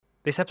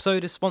This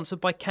episode is sponsored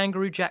by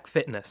Kangaroo Jack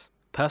Fitness,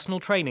 personal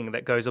training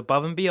that goes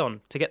above and beyond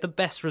to get the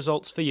best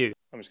results for you.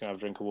 I'm just going to have a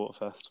drink of water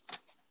first.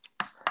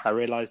 I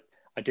realised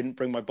I didn't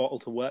bring my bottle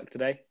to work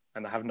today,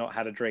 and I have not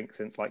had a drink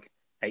since like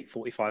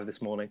 8:45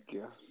 this morning.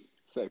 Yeah,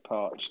 so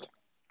parched.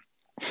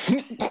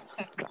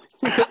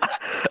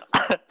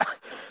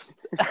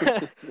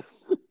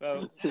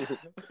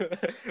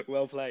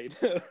 Well played.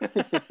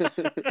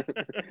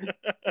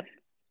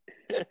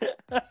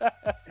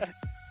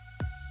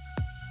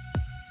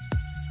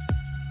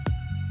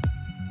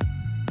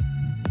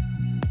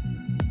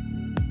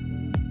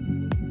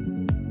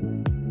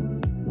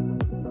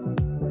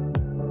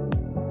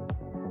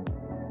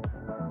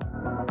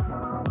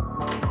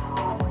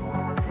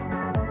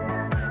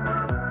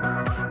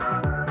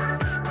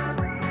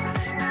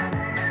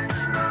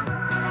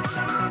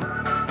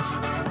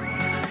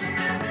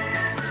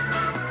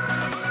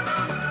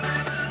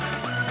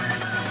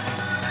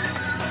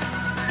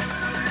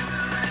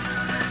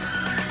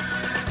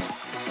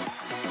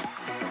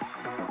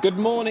 Good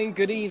morning,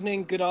 good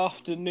evening, good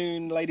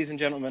afternoon, ladies and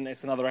gentlemen.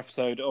 It's another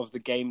episode of the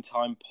Game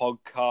Time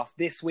podcast.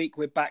 This week,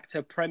 we're back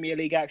to Premier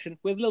League action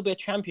with a little bit of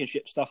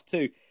Championship stuff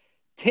too.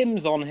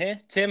 Tim's on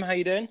here. Tim, how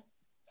you doing?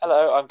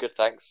 Hello, I'm good,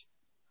 thanks.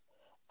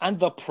 And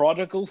the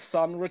prodigal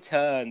son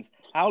returns.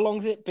 How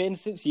long's it been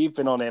since you've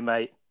been on here,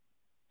 mate?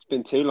 It's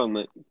been too long,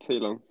 mate. Too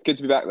long. It's good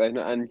to be back, though,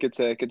 and good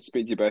to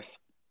speak to you both.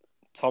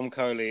 Tom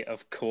Coley,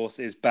 of course,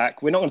 is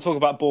back. We're not going to talk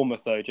about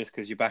Bournemouth, though, just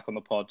because you're back on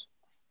the pod.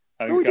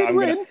 We did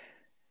win.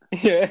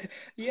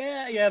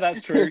 Yeah,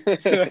 that's true.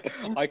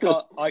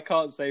 I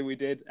can't say we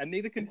did, and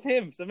neither can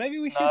Tim. So maybe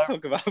we should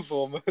talk about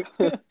Bournemouth.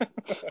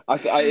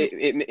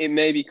 It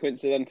may be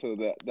coincidental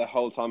that the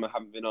whole time I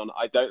haven't been on,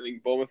 I don't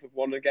think Bournemouth have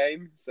won a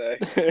game. So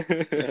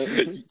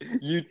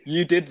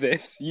you did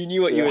this. You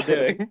knew what you were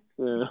doing.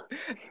 Yeah.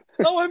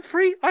 Oh, I'm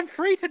free. I'm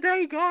free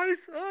today,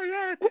 guys. Oh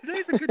yeah,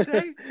 today's a good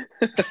day.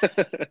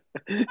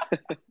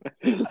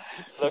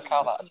 Look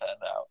how that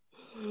turned out.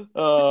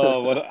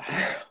 Oh,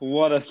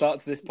 what a start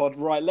to this pod.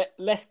 Right,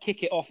 let's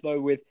kick it off,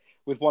 though, with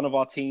one of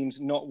our teams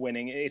not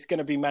winning. It's going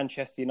to be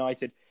Manchester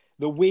United.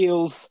 The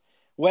wheels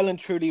well and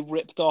truly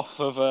ripped off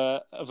of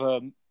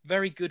a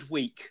very good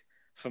week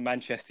for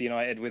Manchester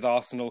United, with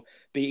Arsenal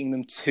beating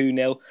them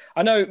 2-0.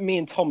 I know me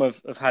and Tom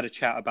have had a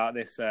chat about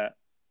this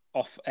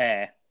off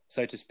air,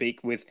 so to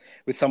speak, with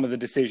some of the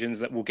decisions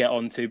that we'll get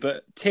onto.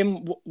 But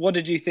Tim, what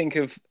did you think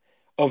of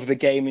the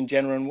game in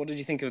general, and what did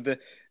you think of the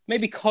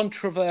maybe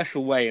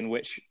controversial way in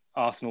which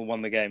Arsenal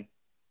won the game?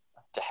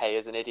 De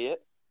Gea's an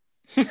idiot.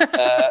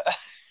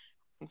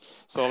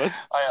 Solid.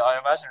 I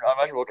imagine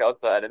we'll get onto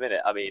that in a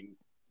minute. I mean,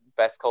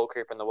 best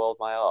goalkeeper in the world,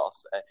 my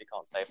arse, if you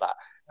can't say that.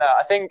 No,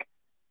 I think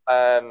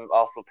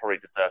Arsenal probably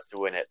deserved to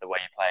win it the way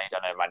you played.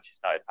 I know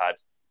Manchester United had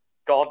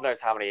God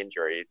knows how many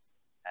injuries,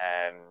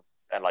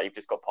 and like you've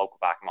just got Pogba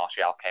back.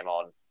 Martial came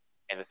on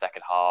in the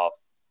second half,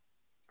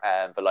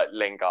 but like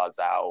Lingard's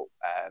out.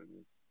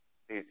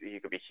 He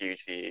could be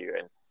huge for you,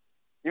 and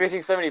you're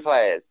missing so many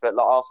players. But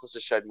like Arsenal's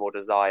just showed more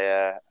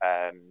desire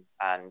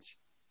and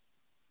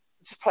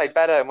just played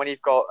better. And when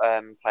you've got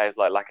players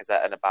like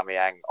Lacazette and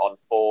Aubameyang on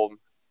form,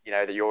 you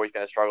know that you're always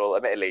going to struggle.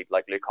 Admittedly,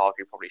 like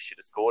Lukaku probably should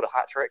have scored a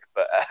hat trick,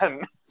 but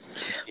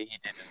he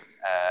didn't.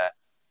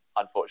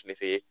 Unfortunately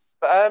for you,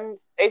 but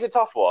it's a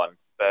tough one.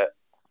 But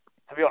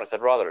to be honest,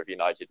 I'd rather have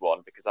United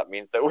won because that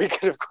means that we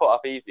could have caught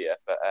up easier.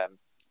 But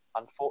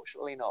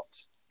unfortunately, not.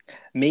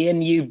 Me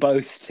and you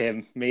both,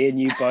 Tim. Me and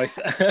you both.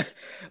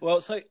 Well,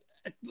 so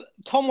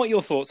Tom, what are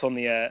your thoughts on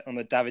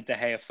the David De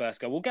Gea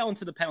first goal? We'll get on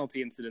to the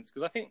penalty incidents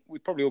because I think we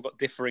probably all got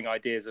differing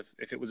ideas of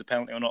if it was a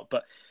penalty or not.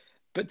 But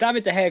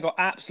David De Gea got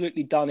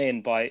absolutely done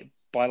in by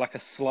like a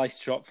slice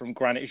shot from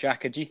Granit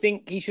Xhaka. Do you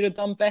think he should have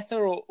done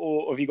better,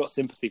 or have you got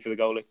sympathy for the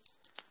goalie?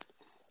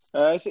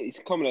 It's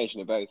a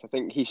combination of both. I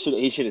think he should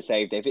have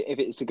saved it. If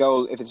it's a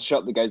goal, if it's a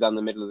shot that goes down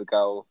the middle of the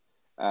goal.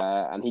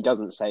 And he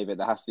doesn't save it,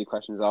 there has to be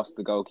questions asked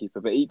the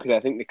goalkeeper. But equally, I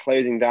think the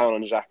closing down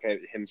on Xhaka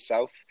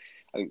himself,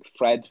 I think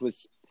Fred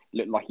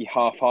looked like he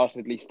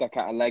half-heartedly stuck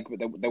out a leg, but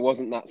there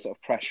wasn't that sort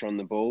of pressure on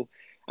the ball.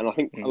 And I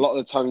think a lot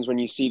of the times when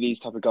you see these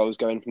type of goals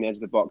going from the edge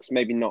of the box,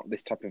 maybe not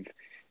this type of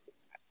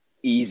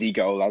easy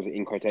goal, as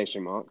in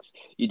quotation marks,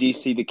 you do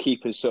see the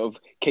keepers sort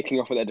of kicking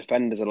off at their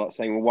defenders a lot,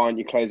 saying, well, why aren't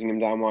you closing him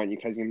down? Why aren't you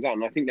closing him down?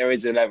 And I think there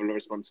is a level of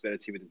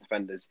responsibility with the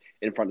defenders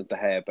in front of De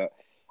Gea, but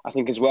I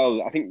think as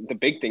well, I think the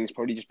big thing's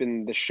probably just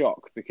been the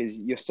shock because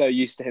you're so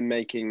used to him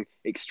making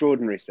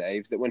extraordinary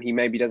saves that when he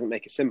maybe doesn't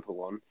make a simple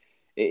one,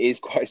 it is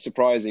quite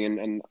surprising.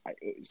 And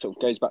it sort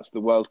of goes back to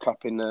the World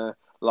Cup in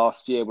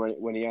last year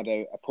when he had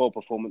a poor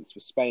performance for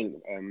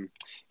Spain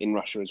in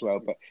Russia as well.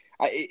 But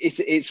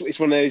it's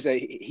one of those,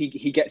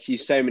 he gets you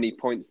so many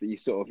points that you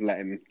sort of let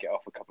him get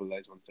off a couple of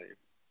those ones, don't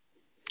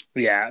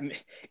you? Yeah,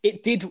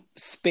 it did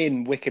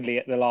spin wickedly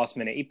at the last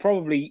minute.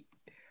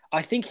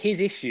 I think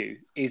his issue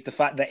is the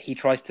fact that he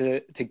tries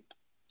to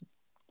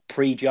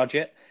prejudge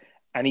it,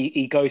 and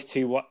he goes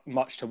too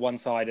much to one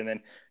side and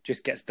then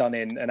just gets done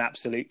in an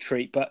absolute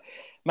treat. But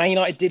Man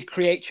United did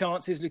create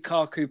chances.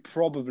 Lukaku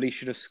probably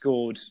should have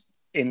scored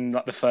in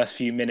like the first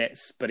few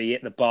minutes, but he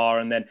hit the bar,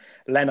 and then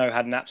Leno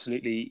had an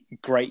absolutely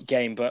great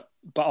game, but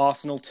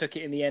Arsenal took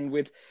it in the end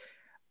with,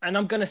 and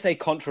I'm going to say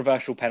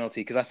controversial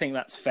penalty because I think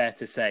that's fair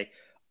to say.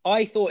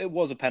 I thought it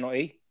was a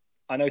penalty.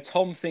 I know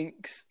Tom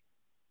thinks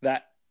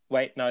that.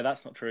 Wait, no,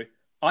 that's not true.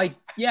 I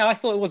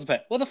thought it was a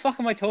penalty. What the fuck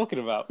am I talking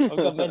about? I've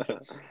got mental.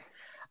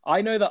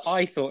 I know that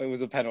I thought it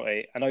was a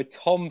penalty. I know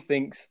Tom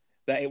thinks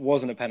that it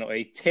wasn't a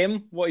penalty.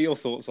 Tim, what are your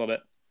thoughts on it?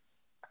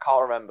 I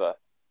can't remember.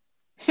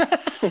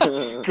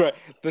 Great.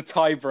 The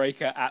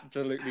tiebreaker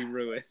absolutely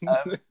ruined.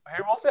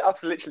 Who was it?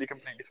 I've literally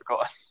completely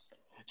forgotten.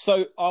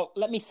 So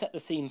let me set the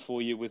scene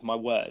for you with my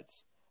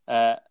words.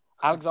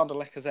 Alexander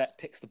Lacazette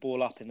picks the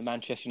ball up in the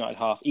Manchester United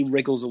half. He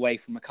wriggles away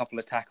from a couple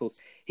of tackles.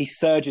 He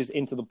surges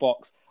into the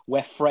box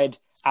where Fred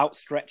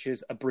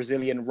outstretches a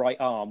Brazilian right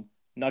arm,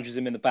 nudges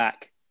him in the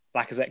back.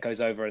 Lacazette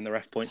goes over and the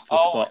ref points to the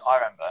spot. I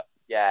remember.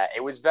 Yeah,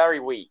 it was very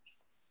weak.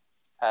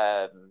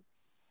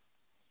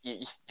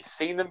 You've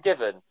seen them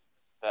given,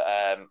 but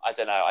I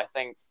don't know. I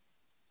think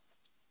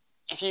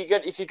if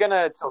you're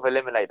gonna sort of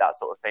eliminate that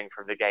sort of thing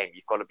from the game,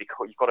 you've got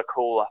to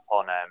call up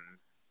on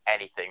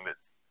anything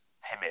that's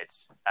timid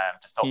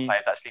to stop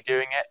players actually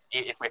doing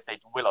it. If they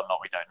will or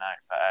not, we don't know.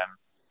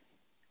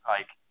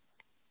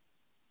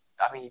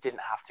 But he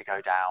didn't have to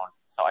go down.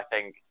 So I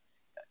think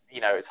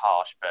it's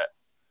harsh, but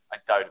I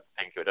don't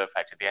think it would have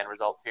affected the end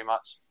result too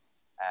much.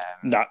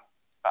 No,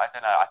 but I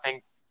don't know. I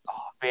think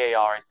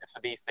VAR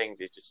for these things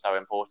is just so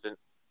important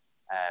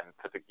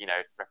for the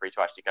referee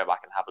to actually go back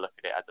and have a look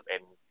at it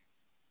in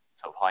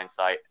sort of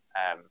hindsight.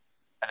 And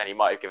then he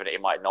might have given it, he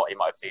might not. He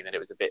might have seen that it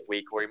was a bit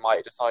weak, or he might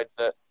have decided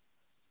that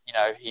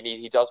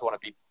he does want to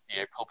be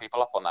pull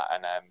people up on that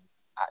and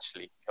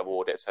actually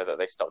award it so that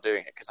they stop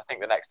doing it. Because I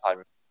think the next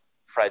time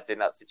Fred's in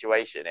that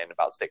situation in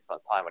about 6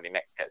 months' time when he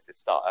next gets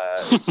his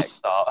next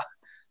start,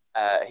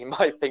 he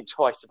might think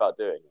twice about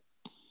doing it.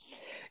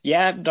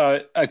 Yeah,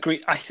 no,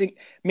 agree. I think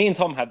me and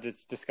Tom had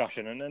this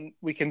discussion, and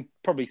we can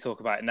probably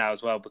talk about it now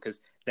as well, because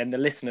then the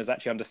listeners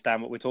actually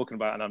understand what we're talking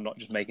about, and I'm not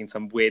just making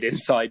some weird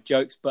inside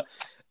jokes. But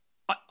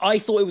I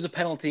thought it was a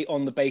penalty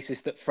on the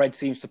basis that Fred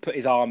seems to put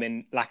his arm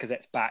in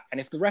Lacazette's back,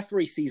 and if the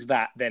referee sees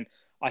that, then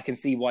I can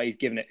see why he's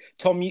given it.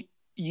 Tom,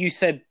 you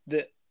said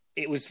that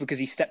it was because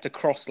he stepped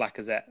across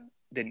Lacazette,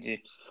 didn't you?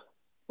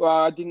 Well,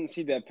 I didn't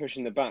see that push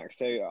in the back,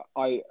 so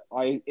I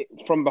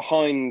from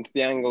behind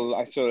the angle,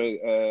 I saw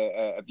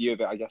a view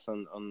of it, I guess,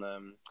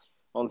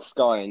 on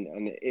Sky,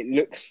 and it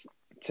looks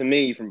to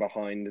me from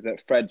behind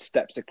that Fred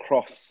steps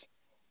across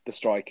the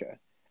striker,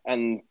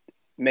 and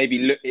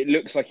maybe it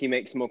looks like he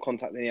makes more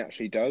contact than he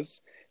actually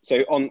does.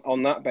 So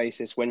on that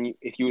basis,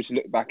 if you were to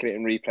look back at it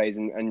in replays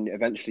and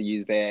eventually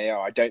use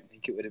VAR, I don't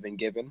think it would have been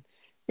given.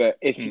 But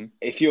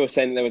if you're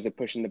saying there was a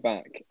push in the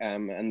back,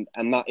 and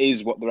that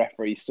is what the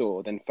referee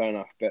saw, then fair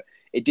enough. But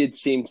it did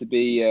seem to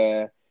be.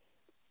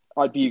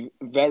 I'd be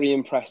very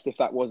impressed if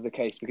that was the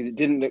case, because it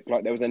didn't look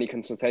like there was any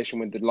consultation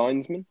with the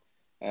linesman.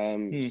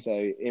 So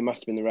it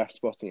must have been the ref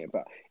spotting it.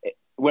 But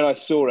when I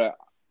saw it,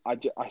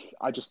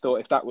 I just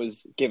thought if that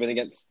was given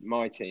against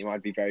my team,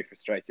 I'd be very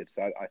frustrated.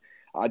 So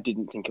I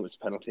didn't think it was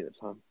a penalty at the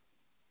time.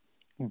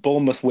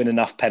 Bournemouth win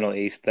enough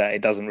penalties that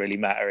it doesn't really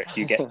matter if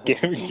you get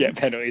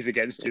penalties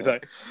against you, though.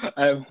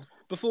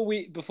 Before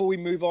we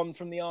move on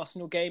from the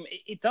Arsenal game,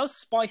 it does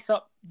spice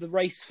up the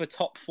race for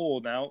top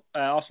four now.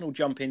 Arsenal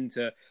jump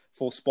into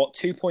fourth spot,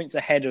 2 points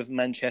ahead of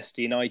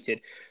Manchester United.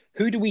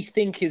 Who do we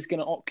think is going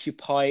to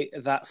occupy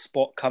that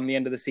spot come the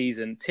end of the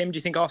season? Tim, do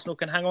you think Arsenal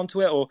can hang on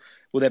to it, or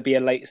will there be a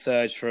late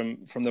surge from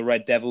the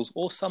Red Devils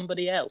or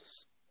somebody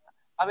else?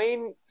 I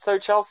mean, so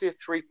Chelsea are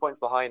 3 points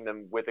behind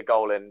them with a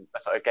goal in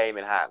a game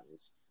in hand.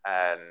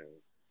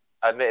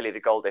 Admittedly,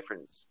 the goal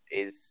difference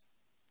is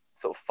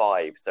sort of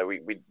 5, so we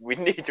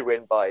need to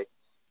win by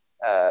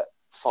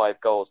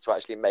 5 goals to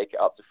actually make it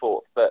up to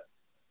fourth. But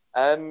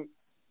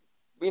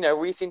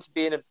we seem to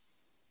be in a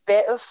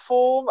bit of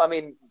form. I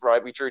mean,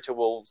 right, we drew to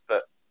Wolves,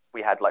 but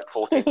we had like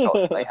 14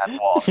 shots and they had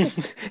 1.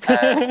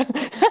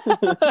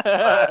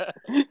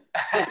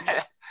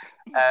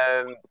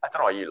 I don't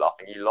know why you're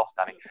laughing. You lost,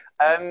 Danny.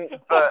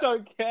 But I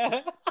don't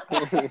care.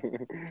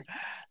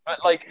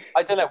 But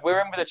I don't know. We're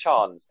in with a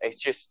chance. It's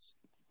just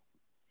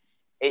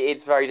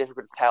it's very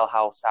difficult to tell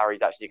how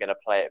Sarri's actually going to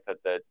play it for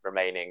the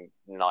remaining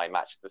 9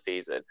 matches of the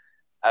season.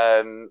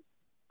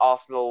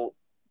 Arsenal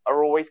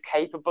are always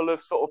capable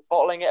of sort of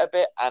bottling it a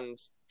bit and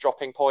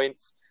dropping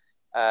points.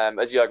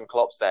 As Jurgen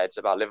Klopp said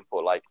about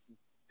Liverpool,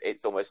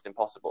 it's almost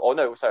impossible. Oh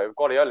no, so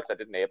Guardiola said,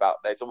 didn't he, about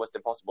it's almost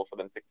impossible for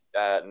them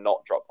to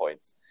not drop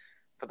points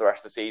for the rest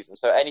of the season.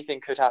 So anything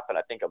could happen.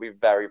 I think it'll be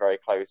very, very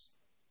close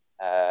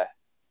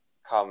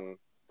come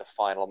the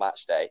final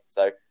match day.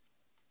 So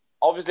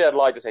obviously I'd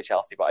like to say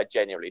Chelsea, but I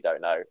genuinely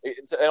don't know.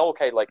 It's an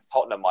okay,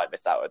 Tottenham might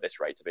miss out at this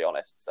rate, to be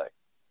honest. So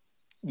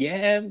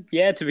yeah.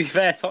 To be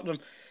fair, Tottenham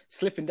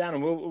slipping down,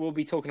 and we'll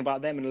be talking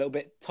about them in a little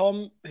bit.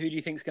 Tom, who do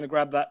you think is going to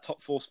grab that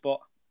top 4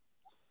 spot?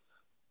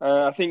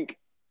 I think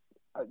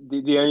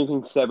the only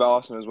thing to say about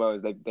Arsenal as well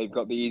is they've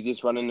got the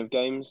easiest run-in of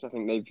games. I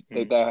think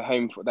their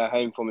home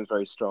form is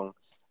very strong,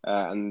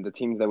 and the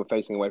teams they were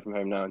facing away from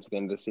home now until the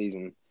end of the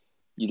season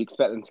you'd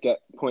expect them to get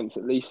points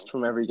at least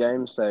from every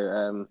game.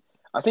 So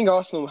I think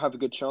Arsenal will have a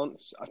good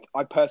chance.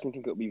 I personally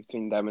think it'll be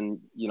between them and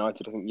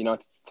United. I think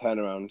United's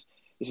turnaround.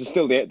 This is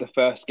still the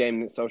first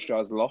game that Solskjaer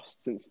has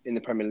lost since in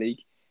the Premier League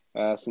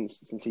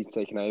since he's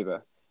taken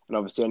over. And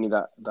obviously only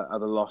that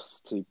other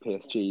loss to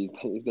PSG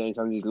is the only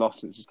time he's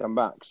lost since he's come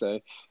back. So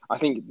I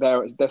think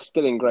they're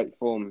still in great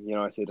form,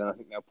 United, and I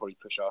think they'll probably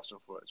push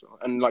Arsenal for it as well.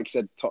 And like you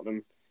said,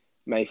 Tottenham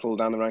may fall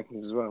down the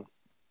rankings as well.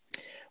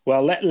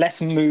 Well,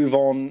 let's move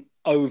on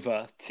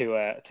over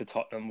to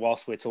Tottenham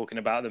whilst we're talking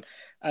about them.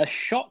 A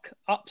shock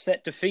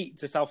upset defeat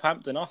to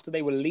Southampton after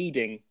they were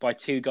leading by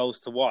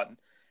 2-1.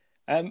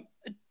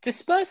 Do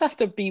Spurs have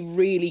to be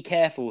really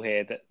careful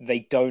here that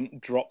they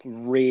don't drop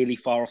really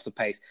far off the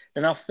pace?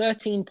 They're now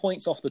 13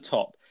 points off the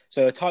top,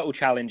 so a title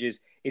challenge is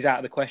out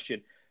of the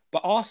question.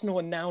 But Arsenal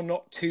are now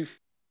not too...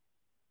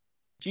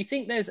 Do you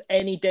think there's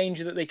any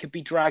danger that they could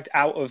be dragged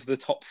out of the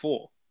top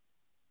 4?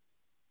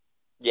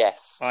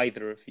 Yes.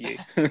 Either of you.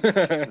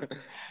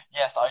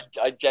 Yes,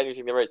 I genuinely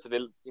think there is. So they,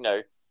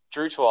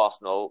 drew to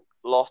Arsenal,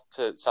 lost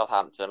to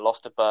Southampton,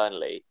 lost to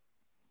Burnley,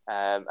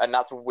 and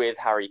that's with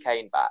Harry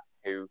Kane back,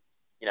 who,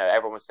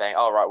 everyone was saying,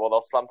 oh, right, well,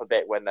 they'll slump a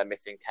bit when they're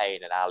missing Kane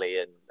and Ali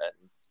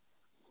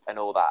and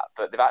all that.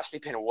 But they've actually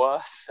been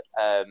worse.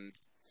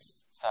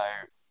 So,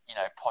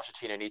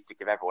 Pochettino needs to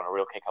give everyone a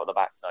real kick out the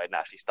backside and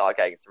actually start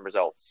getting some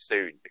results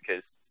soon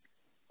because,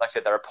 like I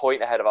said, they're a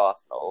point ahead of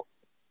Arsenal.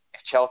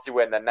 If Chelsea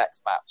win their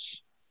next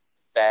match,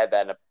 they're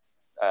then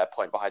a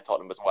point behind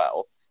Tottenham as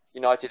well.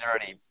 United are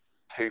only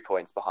 2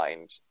 points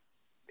behind.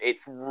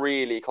 It's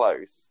really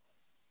close.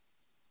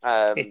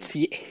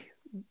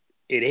 It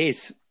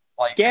is.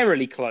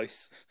 Scarily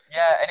close.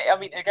 Yeah,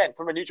 and again,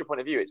 from a neutral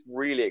point of view, it's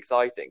really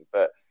exciting.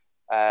 But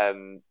I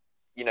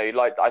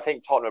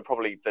think Tottenham are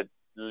probably the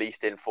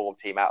least informed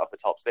team out of the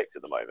top 6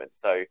 at the moment.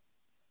 So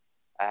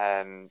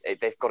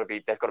they've got to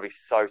be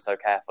so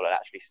careful and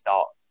actually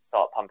start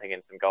pumping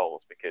in some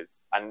goals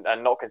because and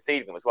not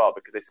conceding them as well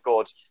because they've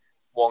scored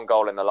 1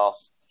 goal in the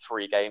last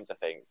 3 games, I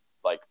think,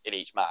 like in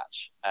each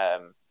match,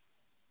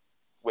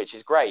 which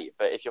is great.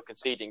 But if you're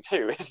conceding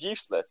 2, it's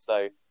useless.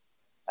 So.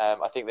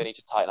 I think they need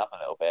to tighten up a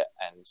little bit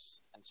and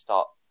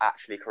start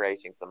actually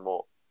creating some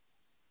more.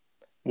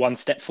 1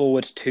 step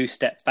forward, 2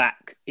 steps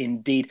back,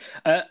 indeed.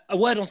 A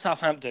word on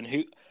Southampton,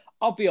 who,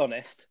 I'll be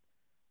honest,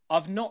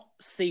 I've not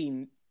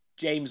seen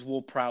James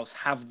Ward-Prowse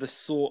have the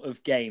sort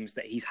of games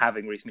that he's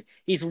having recently.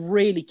 He's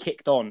really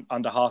kicked on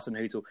under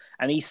Hasenhüttl,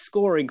 and he's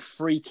scoring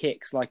free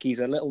kicks like he's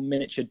a little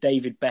miniature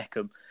David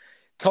Beckham.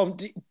 Tom,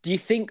 do you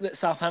think that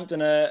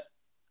Southampton are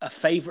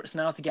favourites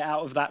now to get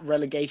out of that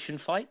relegation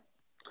fight?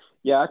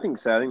 Yeah, I think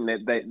so. I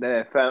think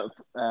their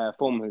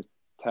form has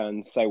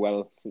turned so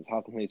well since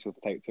Hasenhüttl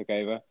took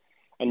over.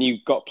 And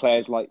you've got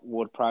players like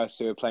Ward-Prowse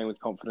who are playing with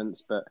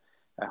confidence, but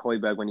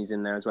Højbjerg, when he's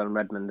in there as well, and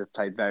Redmond have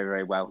played very,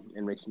 very well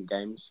in recent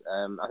games.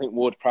 I think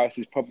Ward-Prowse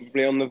is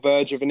probably on the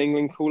verge of an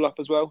England call-up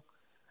as well.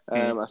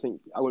 I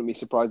wouldn't be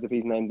surprised if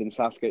he's named in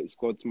Southgate's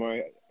squad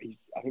tomorrow.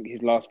 I think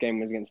his last game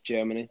was against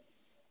Germany.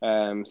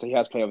 So he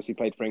has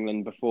played for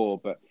England before,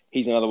 but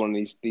he's another one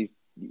of these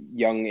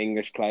young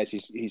English players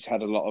who's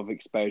had a lot of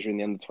exposure in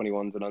the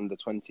under-21s and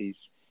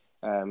under-20s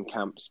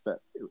camps, but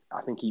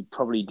I think he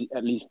probably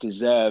at least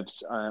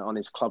deserves on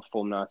his club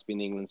form now to be in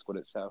the England squad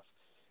itself.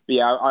 But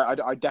yeah,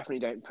 I definitely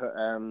don't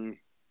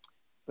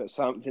put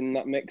Southampton in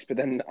that mix, but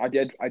then I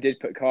did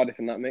put Cardiff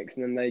in that mix,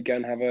 and then they go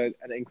and have an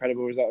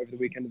incredible result over the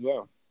weekend as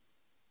well.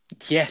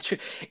 Yeah, true.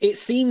 It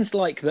seems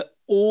like that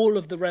all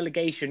of the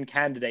relegation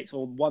candidates,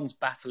 or ones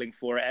battling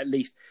for it at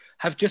least,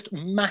 have just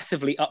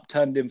massively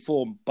upturned in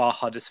form, bar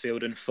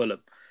Huddersfield and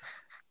Fulham.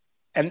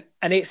 And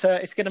it's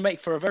going to make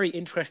for a very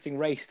interesting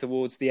race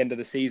towards the end of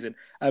the season.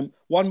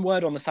 One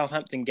word on the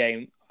Southampton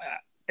game.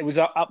 It was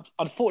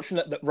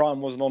unfortunate that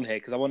Ryan wasn't on here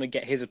because I want to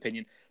get his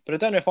opinion. But I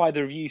don't know if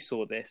either of you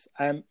saw this.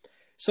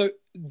 So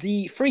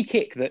the free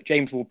kick that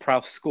James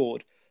Ward-Prowse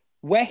scored,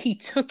 where he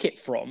took it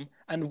from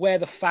and where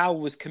the foul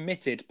was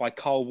committed by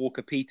Kyle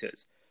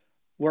Walker-Peters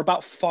were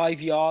about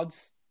 5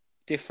 yards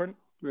different.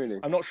 Really?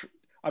 I'm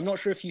not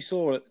sure if you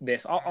saw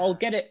this. I'll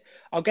get it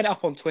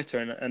up on Twitter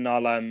and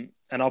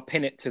I'll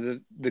pin it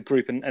to the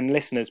group and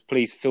listeners,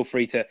 please feel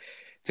free to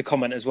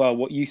comment as well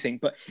what you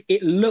think. But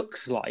it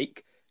looks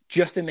like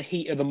just in the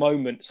heat of the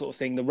moment sort of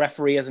thing, the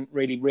referee hasn't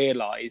really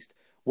realised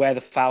where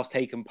the foul's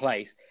taken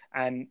place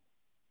and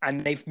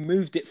they've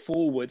moved it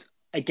forward.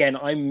 Again,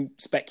 I'm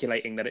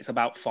speculating that it's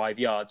about 5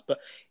 yards, but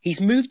he's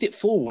moved it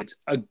forward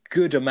a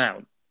good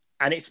amount,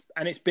 and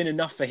it's been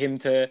enough for him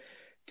to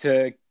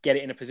get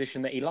it in a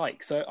position that he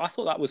likes. So I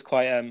thought that was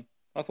quite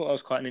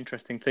an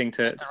interesting thing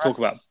to talk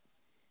about.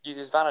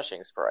 Uses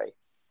vanishing spray.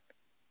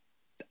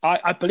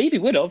 I believe he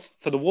would have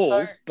for the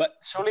wall, but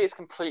surely it's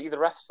completely the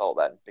ref's fault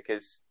then,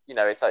 because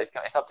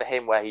it's up to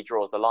him where he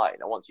draws the line,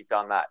 and once you've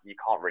done that, you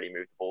can't really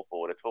move the ball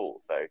forward at all.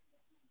 So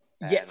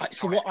yeah,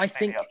 so what I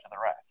think up to the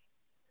ref.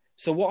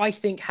 So what I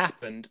think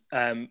happened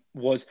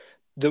was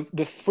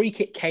the free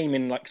kick came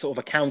in like sort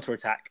of a counter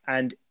attack,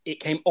 and it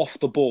came off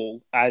the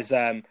ball as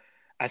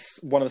as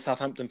one of the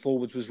Southampton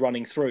forwards was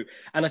running through.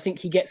 And I think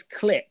he gets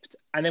clipped.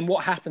 And then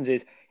what happens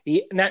is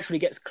he naturally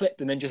gets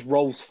clipped and then just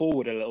rolls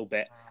forward a little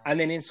bit. And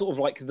then in sort of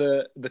like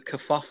the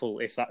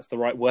kerfuffle, if that's the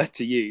right word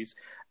to use,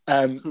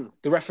 the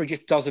referee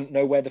just doesn't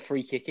know where the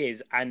free kick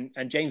is. And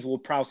James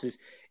Ward-Prowse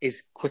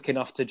is quick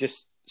enough to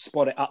just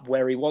spot it up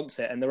where he wants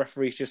it. And the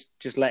referee's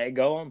just let it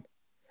go on.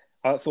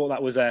 I thought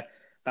that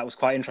was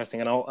quite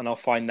interesting. And I'll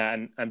find that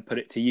and put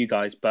it to you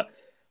guys. But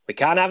we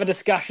can't have a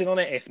discussion on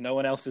it if no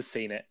one else has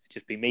seen it.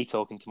 Just be me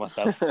talking to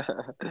myself.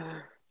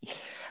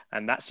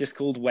 And that's just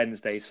called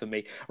Wednesdays for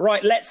me.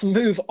 Right, let's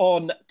move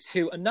on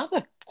to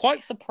another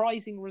quite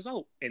surprising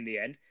result in the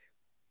end.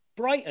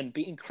 Brighton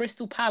beating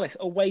Crystal Palace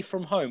away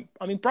from home.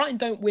 I mean, Brighton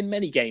don't win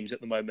many games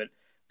at the moment,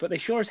 but they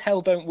sure as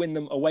hell don't win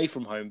them away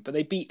from home. But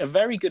they beat a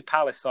very good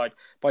Palace side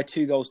by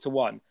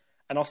 2-1.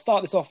 And I'll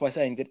start this off by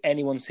saying, did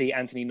anyone see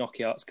Anthony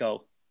Knockaert's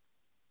goal?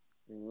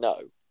 No.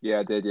 Yeah,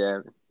 I did,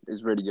 yeah. It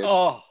was really good.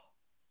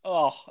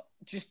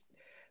 Just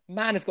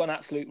man has got an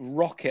absolute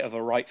rocket of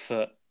a right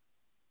foot.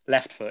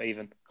 Left foot,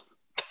 even.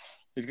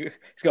 He's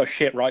got a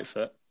shit right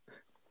foot.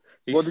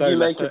 What did you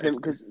make of him?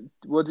 Because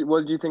what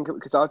did you think?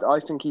 Because I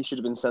think he should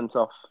have been sent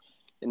off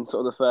in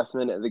sort of the first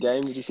minute of the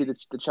game. Did you see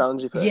the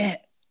challenge he put?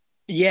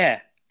 Yeah.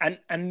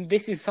 And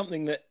this is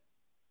something that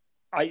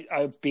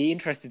I'd be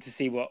interested to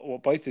see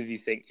what both of you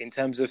think in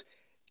terms of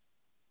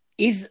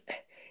is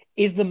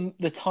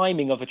the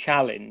timing of a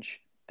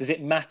challenge. Does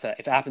it matter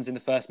if it happens in the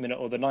first minute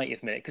or the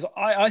 90th minute? Because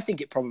I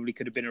think it probably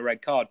could have been a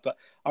red card, but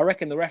I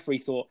reckon the referee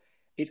thought,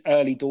 it's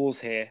early doors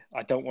here.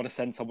 I don't want to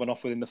send someone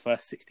off within the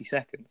first 60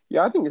 seconds.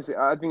 Yeah, I think it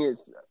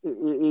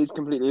is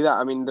completely that.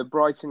 I mean, the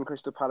Brighton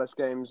Crystal Palace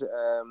games,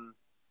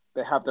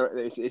 they have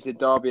it's a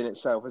derby in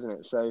itself, isn't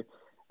it? So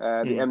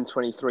the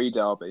M23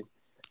 derby.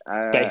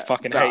 They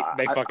fucking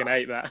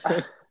hate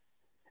that.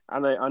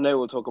 And I know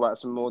we'll talk about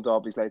some more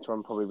derbies later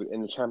on, probably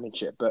in the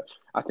Championship. But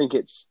I think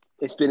it's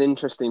been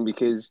interesting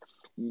because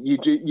you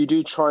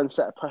do try and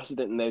set a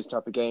precedent in those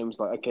type of games.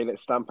 Like, okay,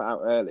 let's stamp it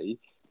out early.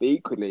 But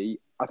equally,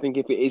 I think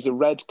if it is a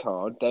red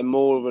card, they're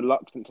more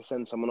reluctant to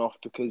send someone off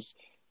because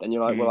then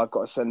you're like, well, I've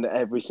got to send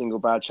every single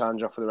bad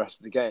challenge off for the rest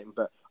of the game.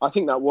 But I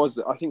think that was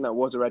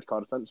a red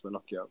card offence for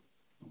Knockaert.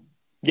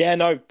 Yeah,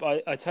 no,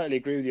 I totally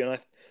agree with you, and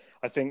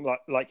I think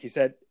like you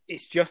said,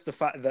 it's just the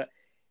fact that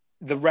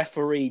the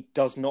referee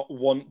does not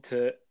want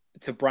to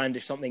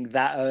brandish something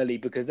that early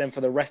because then for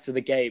the rest of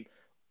the game,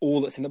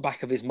 all that's in the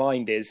back of his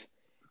mind is,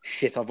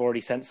 shit, I've already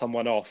sent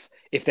someone off.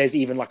 If there's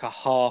even like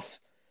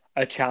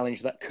a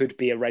challenge that could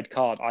be a red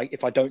card,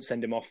 if I don't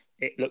send him off,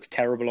 it looks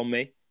terrible on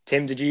me.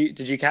 Tim, did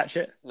you catch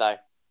it? No.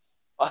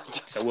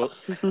 So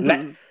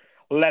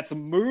let's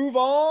move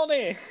on.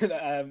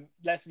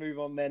 Let's move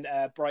on then.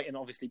 Brighton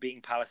obviously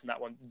beating Palace in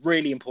that one.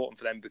 Really important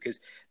for them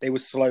because they were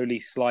slowly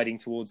sliding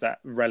towards that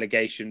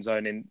relegation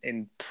zone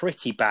in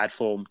pretty bad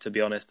form, to be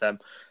honest.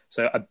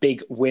 So a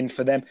big win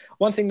for them.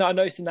 One thing that I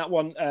noticed in that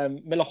one,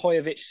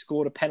 Milivojevic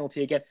scored a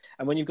penalty again.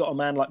 And when you've got a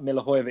man like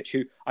Milivojevic,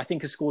 who I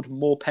think has scored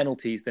more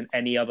penalties than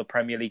any other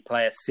Premier League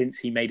player since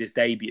he made his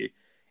debut,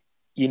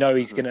 you know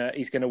he's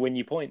gonna win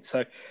you points.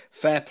 So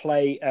fair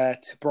play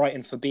to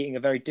Brighton for beating a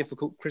very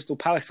difficult Crystal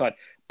Palace side.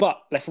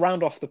 But let's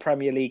round off the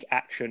Premier League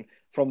action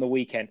from the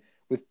weekend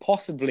with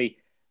possibly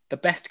the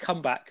best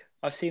comeback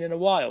I've seen in a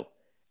while.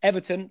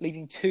 Everton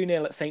leading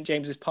 2-0 at St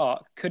James's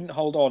Park couldn't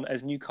hold on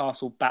as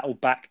Newcastle battled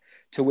back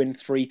to win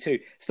 3-2.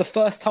 It's the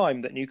first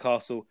time that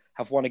Newcastle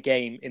have won a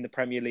game in the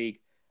Premier League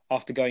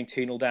after going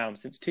 2-0 down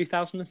since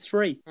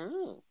 2003.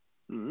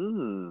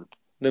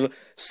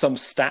 Some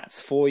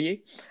stats for you.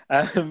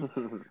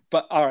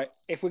 But all right,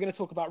 if we're going to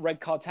talk about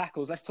red card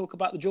tackles, let's talk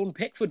about the Jordan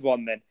Pickford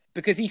one then.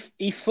 Because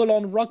he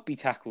full-on rugby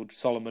tackled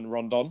Solomon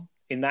Rondon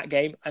in that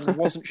game and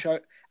wasn't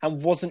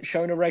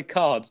shown a red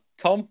card.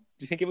 Tom, do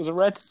you think it was a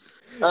red?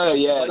 Oh,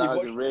 yeah, that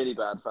was a really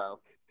bad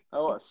foul.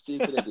 Oh, what a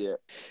stupid idiot.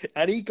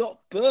 And he got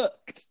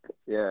booked.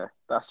 Yeah,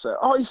 that's right.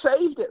 Oh, he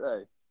saved it,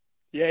 though.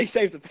 Yeah, he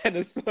saved the pen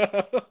as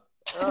well.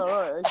 Oh,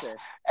 right, okay.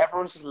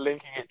 Everyone's just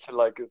linking it to,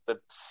 like, the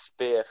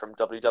spear from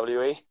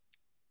WWE.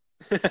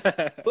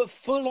 But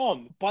full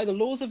on, by the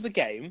laws of the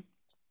game,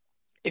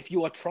 if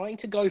you are trying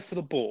to go for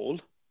the ball,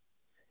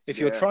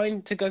 it's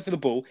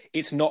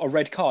not a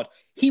red card.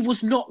 He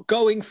was not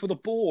going for the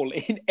ball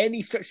in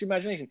any stretch of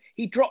imagination.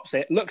 He drops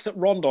it, looks at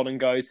Rondon and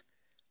goes,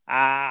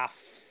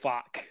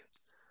 fuck.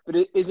 But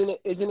isn't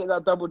it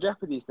that double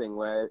jeopardy thing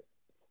where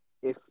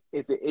if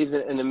it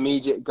isn't an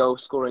immediate goal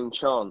scoring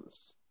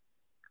chance,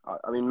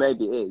 I mean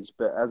maybe it is,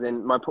 but as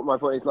in my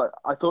point is, like,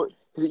 I thought,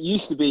 because it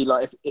used to be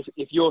like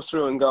if you're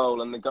through and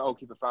goal and the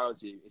goalkeeper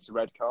fouls you, it's a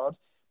red card.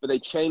 But they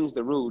changed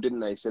the rule, didn't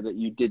they, so that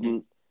you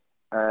didn't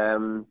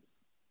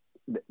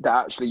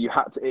that actually you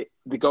had to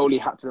the goalie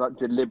had to like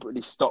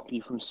deliberately stop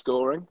you from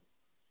scoring.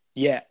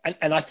 Yeah,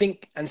 and I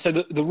think, and so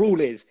the rule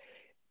is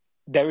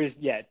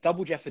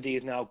double jeopardy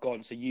is now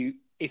gone. So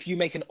if you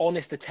make an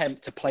honest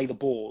attempt to play the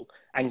ball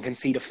and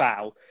concede a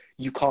foul,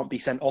 you can't be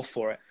sent off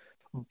for it.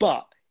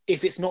 But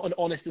if it's not an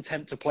honest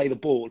attempt to play the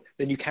ball,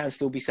 then you can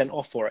still be sent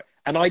off for it.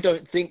 And I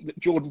don't think that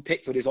Jordan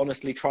Pickford is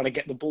honestly trying to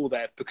get the ball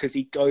there because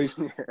he goes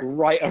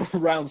right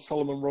around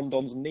Solomon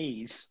Rondon's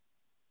knees.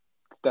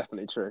 It's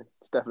definitely true.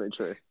 It's definitely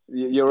true.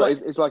 You're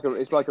right. It's like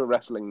a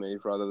wrestling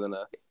move rather than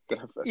a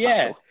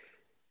yeah. tackle.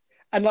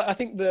 And I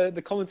think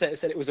the commentator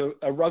said it was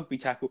a rugby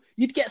tackle.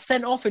 You'd get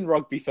sent off in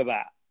rugby for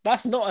that.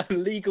 That's not a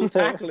legal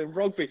tackle in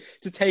rugby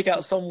to take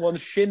out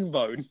someone's shin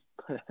bone.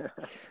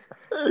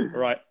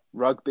 Right.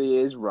 Rugby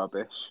is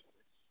rubbish.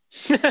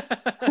 I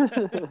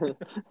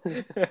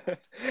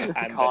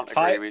can't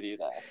agree with you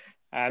there.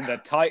 And the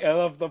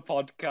title of the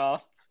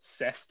podcast,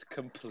 Cest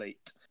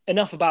Complete.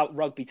 Enough about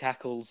rugby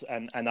tackles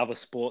and other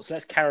sports.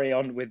 Let's carry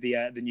on with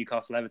the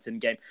Newcastle Everton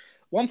game.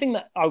 One thing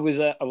that I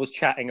was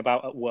chatting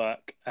about at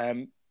work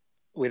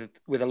with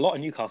a lot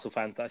of Newcastle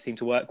fans that I seem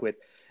to work with,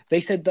 they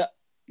said that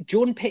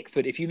Jordan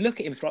Pickford, if you look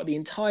at him throughout the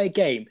entire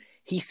game,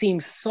 he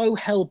seems so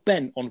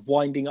hell-bent on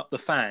winding up the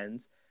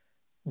fans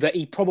that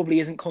he probably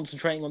isn't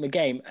concentrating on the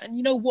game. And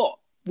you know what?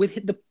 With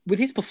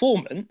his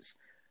performance,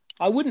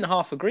 I wouldn't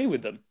half agree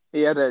with them.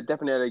 He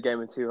definitely had a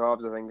game of two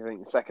halves. I think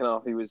the second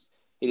half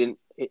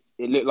it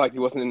looked like he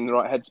wasn't in the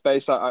right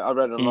headspace. I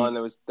read online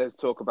there was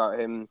talk about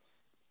him,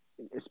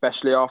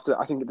 especially after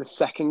I think the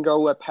second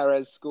goal where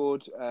Perez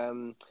scored,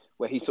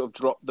 where he sort of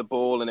dropped the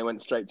ball and it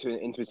went straight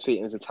into his feet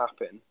and as a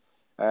tap in.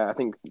 I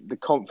think the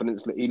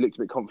confidence, he looked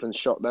a bit confidence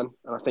shot then,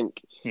 and I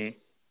think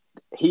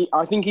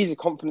he's a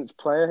confidence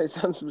player. It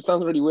sounds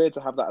really weird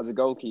to have that as a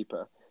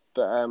goalkeeper,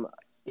 but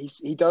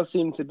he does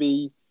seem to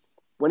be,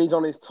 when he's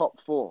on his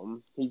top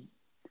form, he's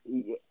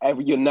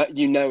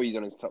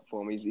on his top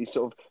form. He's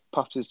sort of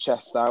puffed his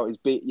chest out.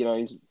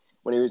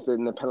 When he was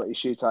in the penalty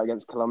shootout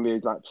against Colombia, he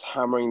was like just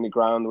hammering the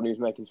ground when he was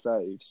making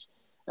saves.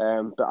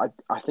 But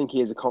I think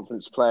he is a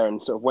confidence player,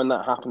 and sort of when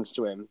that happens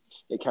to him,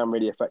 it can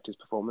really affect his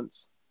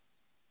performance.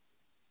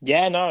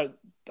 Yeah, no,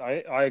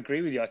 I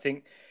agree with you. I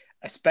think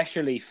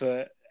especially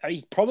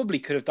he probably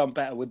could have done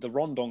better with the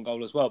Rondon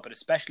goal as well, but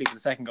especially for the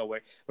second goal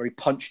where he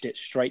punched it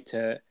straight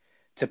to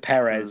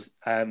Perez.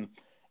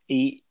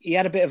 He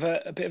had a bit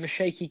of a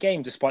shaky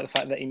game, despite the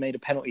fact that he made a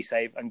penalty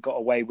save and got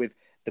away with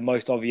the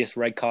most obvious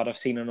red card I've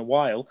seen in a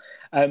while.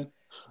 On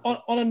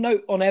a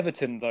note on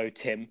Everton, though,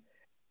 Tim,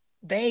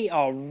 they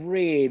are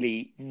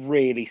really,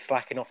 really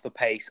slacking off the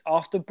pace.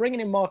 After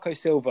bringing in Marco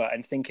Silva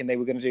and thinking they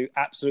were going to do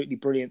absolutely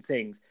brilliant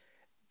things,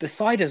 the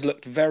side has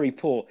looked very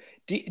poor.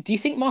 Do you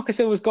think Marco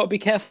Silva's got to be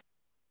careful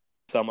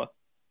this summer?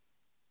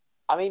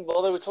 I mean,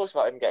 well, there were talks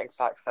about him getting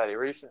sacked fairly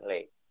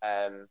recently.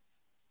 And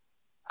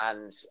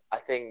I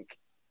think,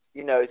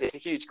 it's a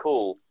huge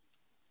call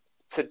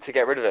to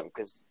get rid of him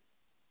because,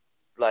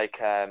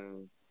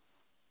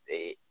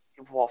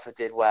 Watford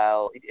did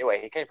well.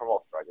 He came from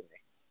Watford, didn't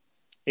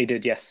he? He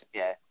did, yes.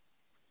 Yeah.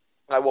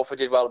 Watford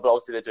did well, but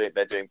obviously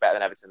they're doing better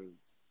than Everton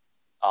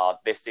are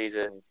this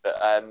season. But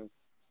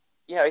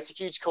it's a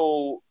huge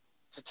call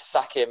to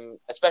sack him,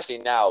 especially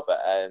now, but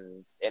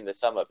in the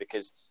summer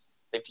because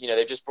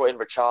they've just brought in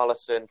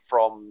Richarlison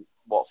from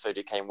Watford,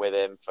 who came with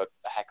him for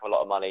a heck of a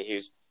lot of money,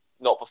 who's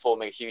not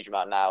performing a huge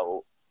amount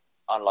now,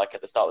 unlike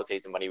at the start of the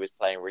season when he was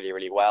playing really,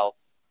 really well.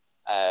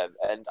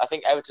 And I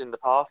think Everton in the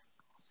past,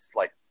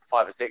 like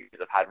 5 or 6 years,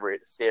 have had really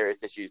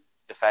serious issues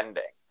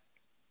defending.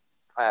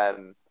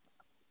 And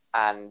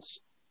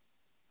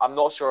I'm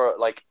not sure,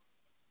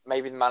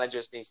 maybe the manager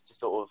just needs to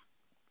sort of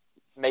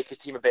make his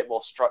team a bit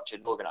more structured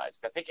and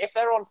organised. I think if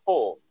they're on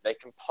form, they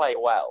can play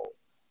well.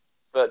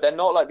 But they're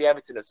not like the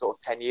Everton of sort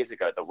of 10 years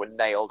ago that were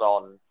nailed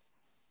on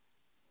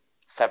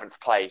 7th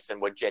place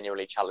and were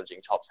genuinely challenging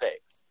top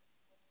 6.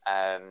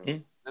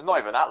 It's not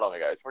even that long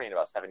ago. It's probably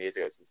about 7 years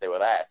ago since they were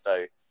there.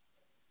 So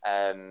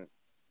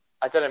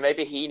I don't know,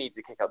 maybe he needs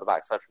to kick up the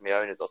backside from the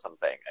owners or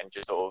something and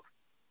just sort of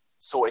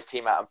sort his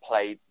team out and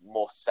play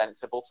more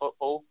sensible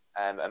football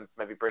and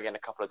maybe bring in a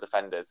couple of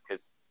defenders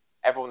because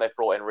everyone they've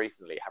brought in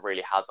recently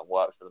really hasn't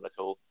worked for them at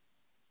all.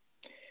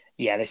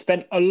 Yeah, they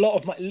spent a lot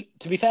of money.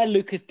 To be fair,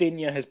 Lucas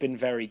Digne has been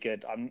very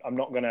good. I'm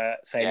not going to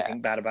say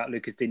anything bad about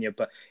Lucas Digne,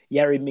 but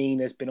Yerry Min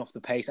has been off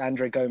the pace.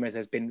 Andre Gomez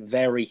has been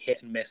very hit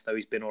and miss, though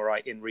he's been all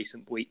right in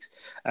recent weeks.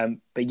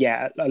 But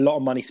yeah, a lot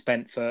of money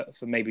spent for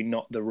maybe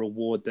not the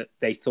reward that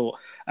they thought.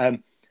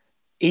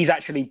 He's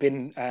actually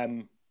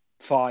been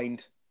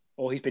fined,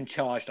 or he's been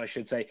charged, I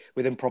should say,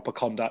 with improper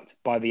conduct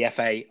by the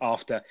FA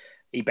after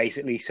he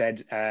basically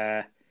said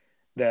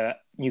the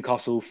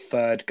Newcastle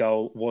third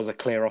goal was a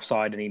clear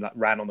offside, and he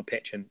ran on the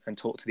pitch and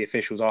talked to the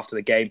officials after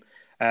the game,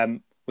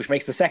 which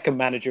makes the second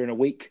manager in a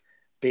week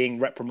being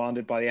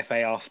reprimanded by the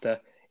FA after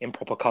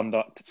improper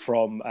conduct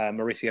from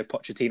Mauricio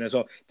Pochettino as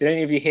well. Did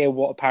any of you hear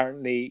what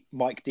apparently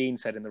Mike Dean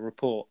said in the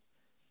report?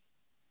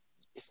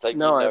 It's like,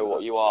 no, you know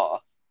what you are.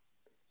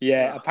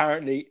 Yeah,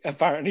 apparently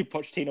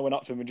Pochettino went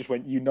up to him and just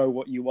went, you know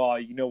what you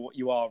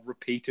are,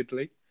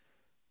 repeatedly.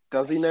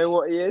 Does he know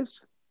what he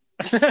is?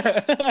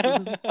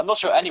 I'm not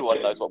sure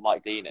anyone knows what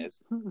Mike Dean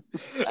is.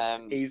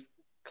 He's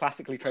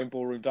classically trained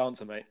ballroom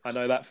dancer, mate. I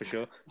know that for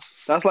sure.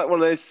 That's like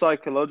one of those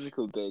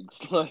psychological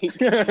digs. Like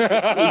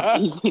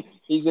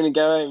he's going to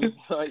go home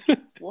like,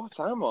 what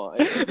am I?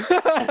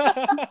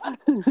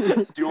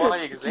 Do I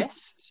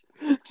exist?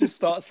 Just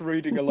starts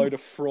reading a load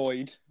of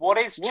Freud. What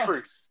is What?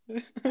 truth?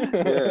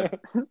 Yeah.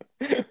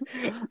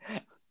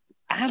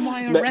 Am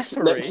I a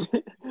referee?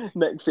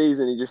 Next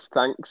season, he just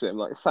thanks him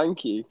like,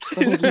 "Thank you,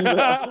 thank you."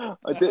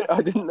 I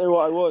didn't know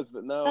what I was,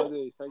 but now I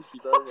do. Thank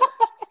you very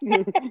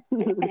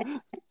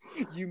much.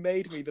 You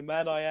made me the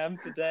man I am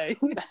today.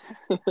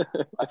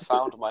 I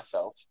found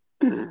myself.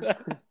 He's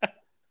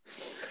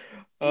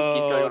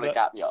Oh, going on a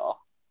gap year.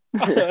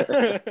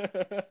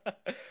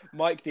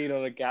 Mike Dean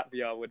on a gap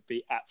year would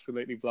be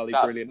absolutely bloody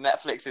That's brilliant.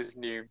 Netflix's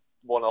new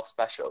one-off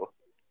special.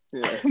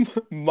 Yeah.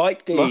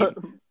 Mike Dean.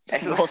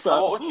 What's that?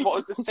 What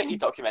was the City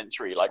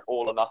documentary, like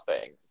All or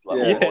Nothing? It's like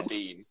Yeah. All or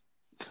Dean.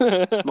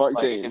 Mike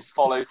Like, Dean, it just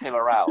follows him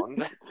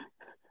around.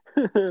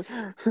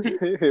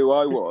 who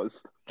I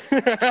was.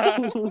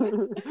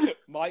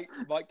 Mike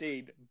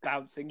Dean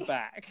bouncing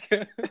back.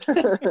 I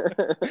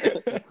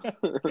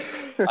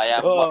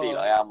am muddied.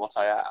 I am what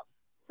I am.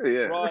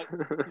 Yeah. Right,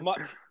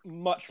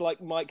 much like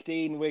Mike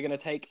Dean, we're going to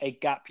take a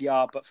gap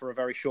year, but for a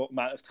very short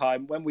amount of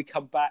time. When we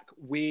come back,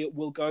 we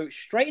will go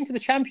straight into the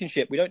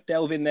Championship. We don't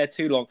delve in there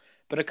too long,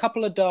 but a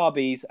couple of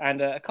derbies and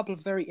a couple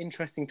of very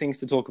interesting things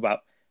to talk about.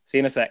 See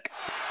you in a sec.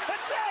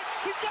 That's it!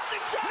 He's got the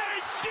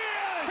challenge!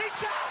 He's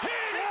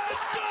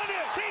done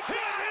it!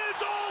 It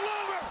is all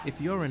over!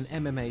 If you're an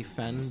MMA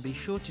fan, be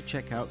sure to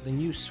check out the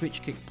new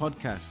Switch Kick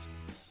podcast.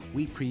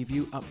 We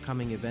preview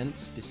upcoming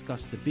events,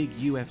 discuss the big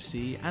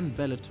UFC and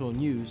Bellator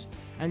news,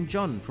 and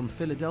John from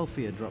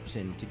Philadelphia drops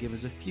in to give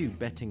us a few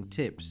betting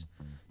tips.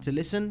 To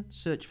listen,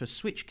 search for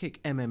Switch Kick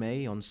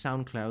MMA on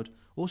SoundCloud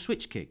or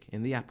Switch Kick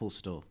in the Apple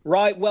Store.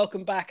 Right,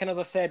 welcome back. And as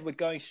I said, we're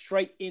going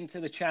straight into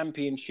the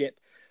Championship,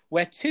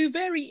 where two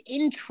very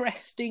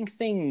interesting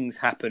things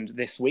happened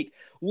this week.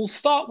 We'll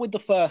start with the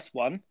first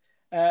one.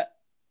 A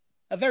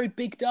very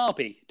big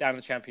derby down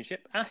the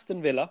Championship.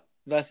 Aston Villa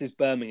versus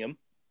Birmingham.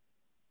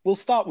 We'll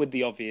start with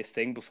the obvious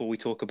thing before we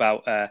talk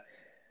about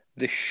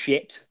the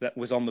shit that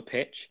was on the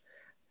pitch.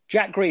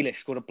 Jack Grealish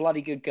scored a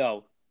bloody good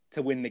goal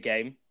to win the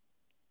game.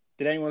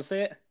 Did anyone see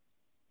it?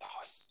 Oh,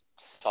 it's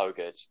so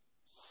good.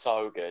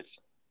 So good.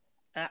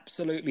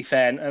 Absolutely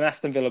fair. And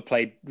Aston Villa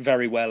played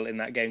very well in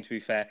that game, to be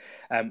fair,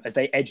 as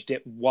they edged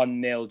it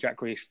 1-0. Jack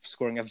Grealish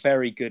scoring a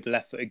very good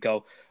left-footed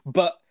goal.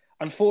 But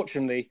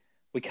unfortunately,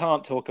 we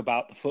can't talk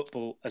about the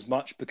football as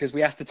much because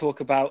we have to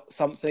talk about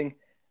something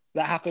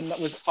that happened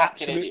that was Fucking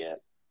absolute...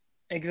 idiot.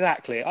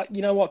 Exactly.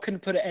 You know what?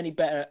 Couldn't put it any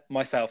better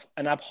myself.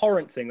 An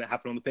abhorrent thing that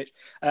happened on the pitch.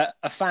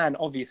 A fan,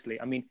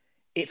 obviously. I mean,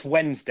 it's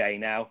Wednesday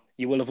now.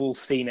 You will have all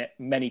seen it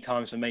many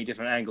times from many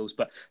different angles.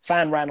 But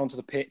fan ran onto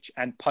the pitch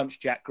and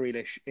punched Jack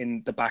Grealish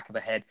in the back of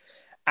the head.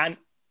 And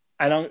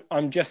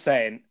I'm just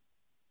saying,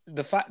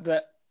 the fact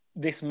that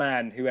this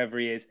man, whoever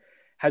he is,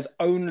 has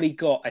only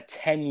got a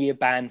 10-year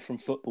ban from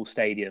football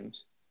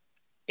stadiums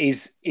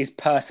is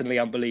personally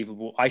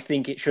unbelievable. I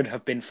think it should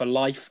have been for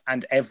life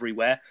and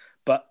everywhere.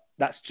 But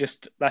that's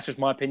just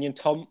my opinion.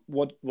 Tom,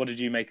 what did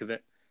you make of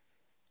it?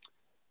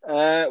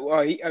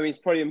 Well, it's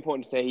probably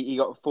important to say he's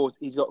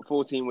got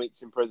 14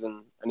 weeks in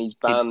prison and he's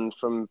banned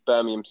from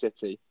Birmingham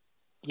City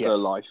for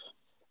life.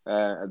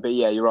 But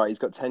yeah, you're right. He's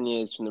got 10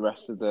 years from the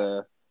rest of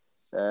the.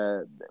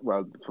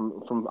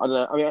 From I don't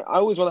know. I mean, I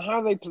always wonder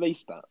how they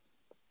police that.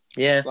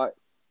 Yeah. Like,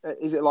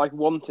 is it like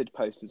wanted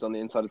posters on the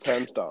inside of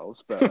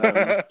turnstiles? But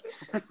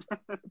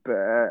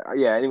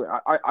yeah. Anyway,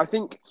 I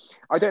think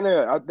I don't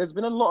know. There's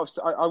been a lot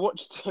of. I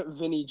watched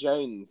Vinnie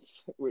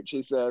Jones, which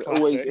is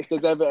always, if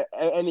there's ever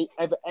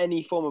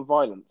any form of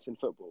violence in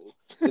football,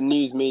 the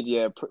news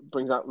media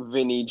brings out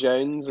Vinnie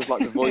Jones as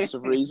like the voice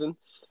of reason.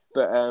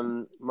 But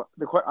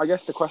I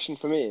guess the question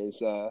for me is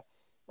that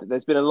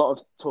there's been a lot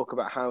of talk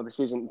about how this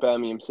isn't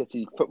Birmingham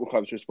City Football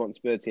Club's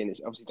responsibility, and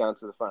it's obviously down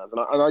to the fans. And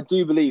I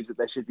do believe that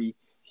there should be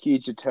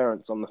huge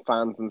deterrents on the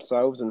fans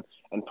themselves,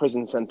 and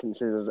prison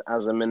sentences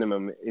as a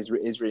minimum is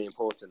really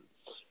important.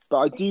 But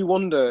I do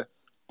wonder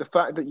the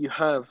fact that you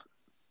have,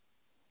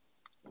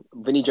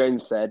 Vinnie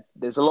Jones said,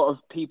 there's a lot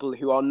of people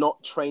who are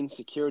not trained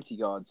security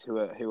guards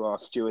who are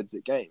stewards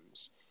at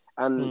games,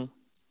 and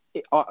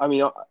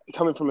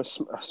coming from a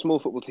small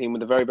football team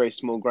with a very, very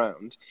small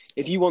ground,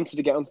 if you wanted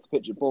to get onto the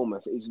pitch at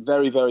Bournemouth, it's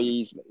very, very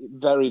easy.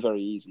 Very,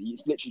 very easy.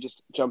 It's literally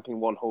just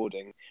jumping one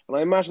hoarding. And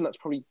I imagine that's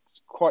probably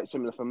quite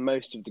similar for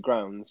most of the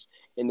grounds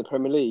in the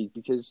Premier League,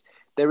 because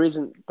there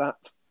isn't that.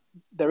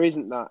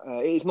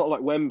 It's not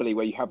like Wembley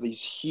where you have these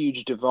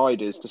huge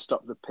dividers to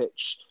stop the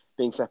pitch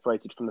being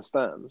separated from the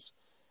stands.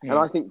 And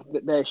I think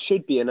that there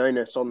should be an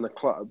onus on the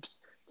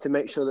clubs to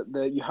make sure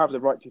that you have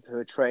the right people who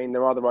are trained,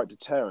 there are the right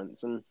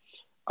deterrents. And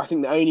I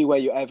think the only way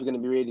you're ever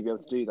going to be able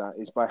to do that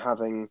is by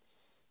having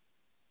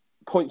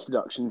points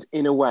deductions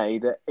in a way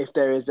that if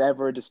there is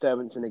ever a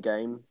disturbance in a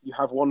game, you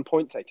have 1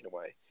 point taken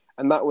away.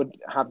 And that would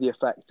have the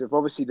effect of,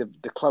 obviously,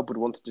 the club would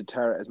want to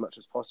deter it as much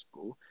as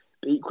possible.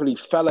 But equally,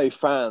 fellow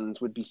fans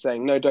would be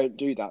saying, no, don't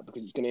do that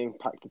because it's going to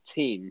impact the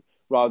team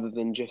rather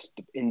than just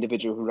the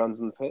individual who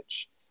runs on the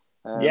pitch.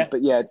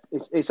 But yeah,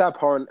 it's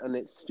abhorrent and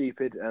it's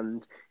stupid.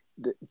 And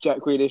Jack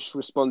Grealish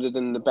responded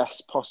in the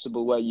best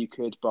possible way you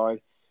could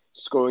by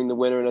scoring the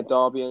winner in a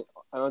derby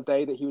on a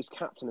day that he was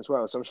captain as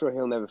well. So I'm sure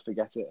he'll never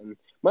forget it. And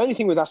my only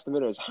thing with Aston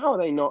Villa is how are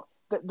they not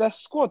their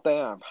squad they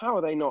have? How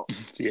are they not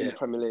in the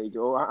Premier League,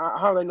 or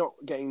how are they not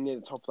getting near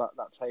the top of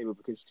that table?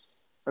 Because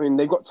I mean,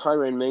 they've got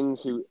Tyrone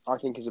Mings, who I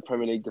think is a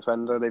Premier League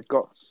defender. They've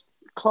got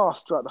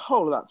class throughout the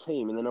whole of that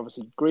team, and then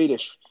obviously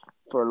Grealish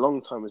for a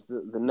long time was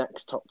the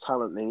next top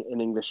talent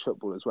in English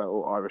football as well,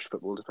 or Irish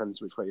football,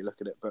 depends which way you look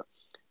at it. But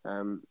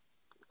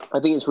I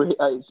think it's really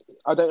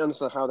I don't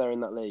understand how they're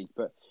in that league,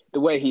 but the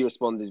way he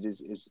responded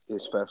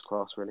is first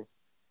class, really.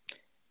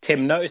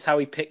 Tim, notice how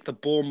he picked the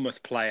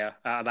Bournemouth player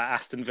out of that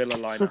Aston Villa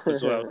lineup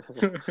as well.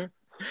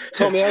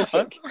 Tommy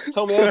Elphick.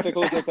 Tommy Elphick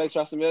also plays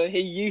for Aston Villa. He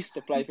used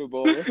to play for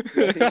Bournemouth.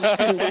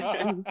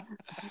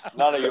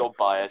 None of your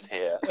bias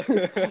here.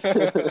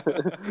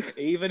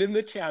 Even in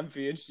the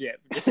Championship.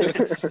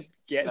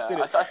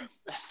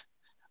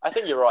 I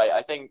think you're right.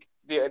 I think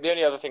the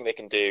only other thing they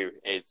can do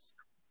is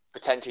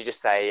potentially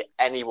just say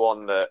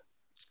anyone that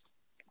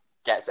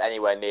gets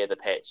anywhere near the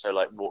pitch, so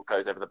like what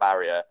goes over the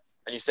barrier,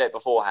 and you say it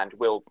beforehand,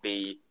 will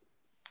be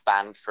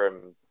banned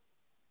from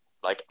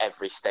like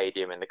every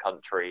stadium in the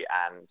country,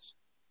 and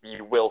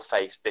you will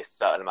face this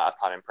certain amount of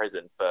time in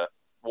prison for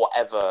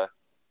whatever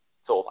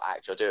sort of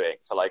act you're doing.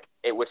 So like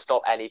it would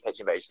stop any pitch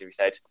invasions if you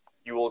said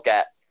you will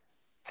get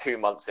 2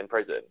 months in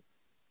prison,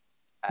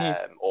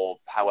 or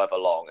however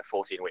long,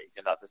 14 weeks,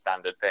 if that's a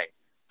standard thing,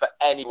 for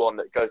anyone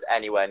that goes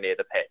anywhere near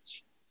the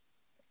pitch.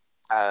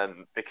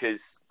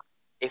 Because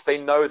if they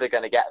know they're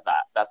going to get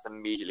that, that's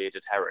immediately a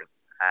deterrent.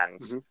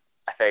 And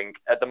I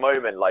think at the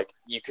moment, like,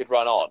 you could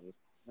run on,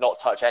 not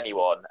touch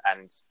anyone,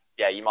 and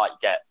yeah, you might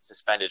get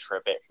suspended for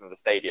a bit from the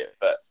stadium,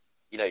 but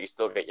you know, you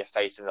still get your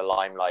face in the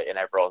limelight and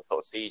everyone sort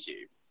of sees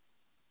you.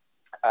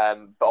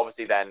 But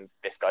obviously then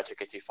this guy took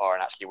it too far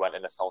and actually went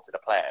and assaulted a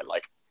player.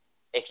 Like,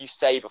 if you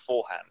say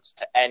beforehand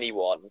to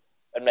anyone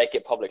and make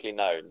it publicly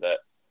known that,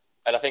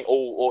 and I think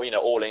all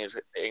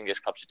English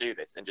clubs should do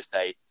this and just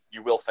say,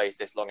 you will face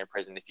this long in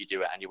prison if you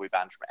do it, and you'll be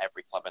banned from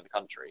every club in the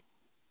country.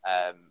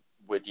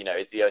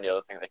 It's the only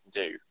other thing they can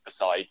do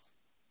besides,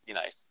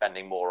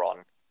 spending more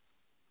on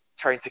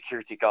trained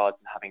security guards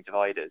and having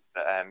dividers.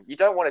 But you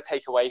don't want to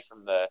take away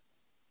from the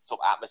sort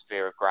of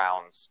atmosphere of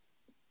grounds,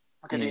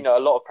 because a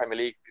lot of Premier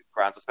League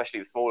grounds, especially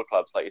the smaller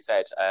clubs, like you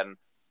said,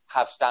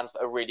 have stands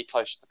that are really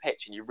close to the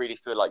pitch, and you really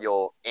feel like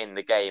you're in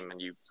the game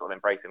and you sort of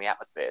embracing the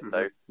atmosphere.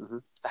 So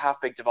to have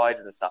big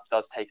dividers and stuff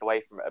does take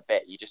away from it a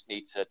bit. You just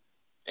need to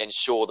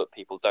ensure that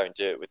people don't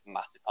do it with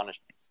massive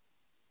punishments.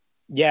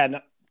 Yeah,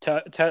 no,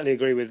 totally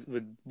agree with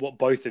what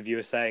both of you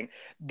are saying.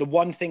 The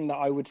one thing that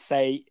I would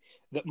say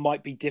that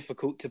might be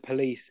difficult to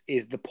police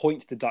is the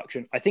points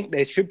deduction. I think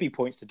there should be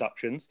points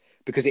deductions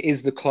because it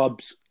is the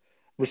club's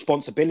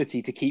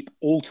responsibility to keep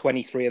all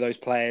 23 of those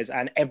players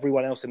and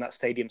everyone else in that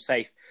stadium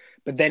safe.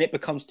 But then it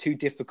becomes too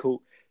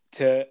difficult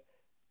to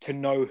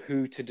know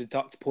who to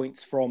deduct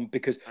points from,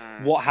 because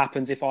what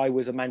happens if I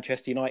was a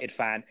Manchester United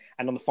fan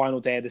and on the final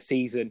day of the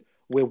season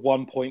we're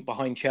 1 point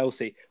behind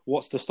Chelsea?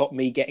 What's to stop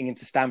me getting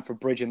into Stamford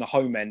Bridge in the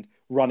home end,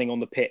 running on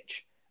the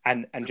pitch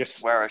and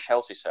just wear a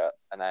Chelsea shirt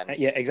and then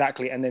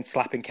exactly, and then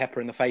slapping Kepa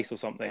in the face or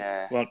something?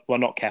 Yeah. Well,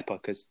 not Kepa,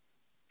 because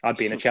I'd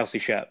be in a Chelsea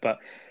shirt, but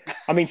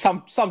I mean,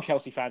 some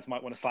Chelsea fans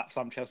might want to slap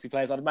some Chelsea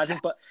players, I'd imagine.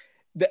 But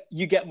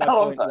you get my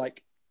point.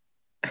 Like,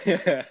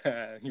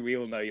 we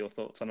all know your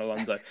thoughts on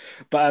Alonso,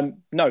 but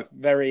no,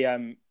 very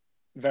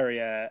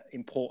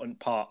important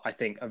part. I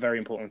think a very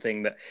important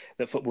thing that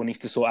football needs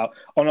to sort out.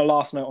 On a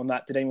last note on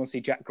that, did anyone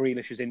see Jack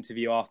Grealish's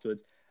interview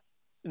afterwards?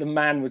 The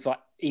man was like,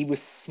 he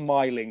was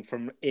smiling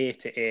from ear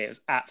to ear. It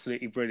was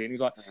absolutely brilliant. He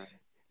was like,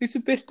 "It's the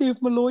best day of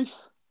my life.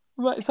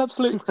 Right, it's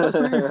absolutely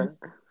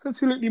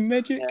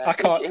magic." Yeah, I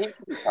can't. He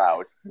should be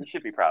proud. He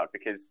should be proud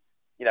because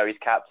he's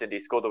captained. He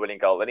scored the winning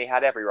goal, and he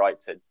had every right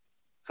to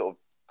sort of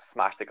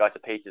smash the guy to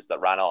pieces that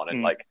ran on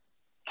and like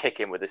kick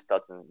him with his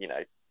studs and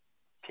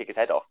kick his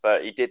head off.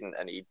 But he didn't,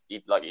 and he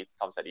like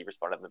Tom said, he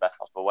responded in the best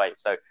possible way.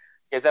 So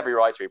he has every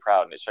right to be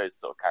proud, and it shows the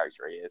sort of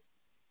character he is.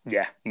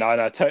 Yeah,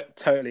 no,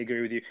 totally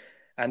agree with you.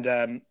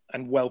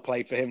 And well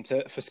played for him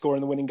for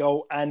scoring the winning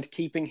goal and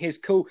keeping his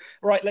cool.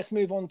 Right, let's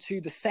move on to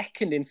the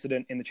second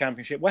incident in the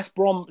Championship. West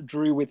Brom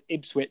drew with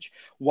Ipswich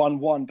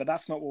 1-1, but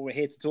that's not what we're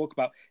here to talk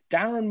about.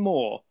 Darren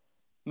Moore,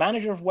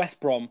 manager of West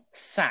Brom,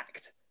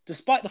 sacked,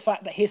 despite the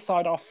fact that his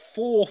side are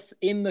fourth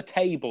in the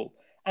table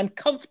and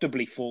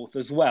comfortably fourth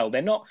as well.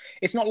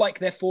 It's not like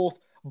they're fourth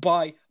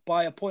by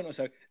a point or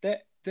so.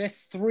 They're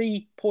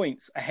 3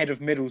 points ahead of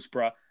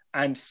Middlesbrough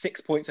and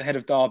 6 points ahead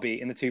of Derby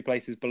in the two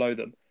places below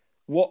them.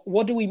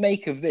 What do we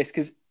make of this?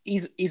 Because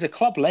he's a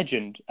club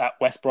legend at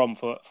West Brom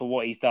for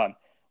what he's done.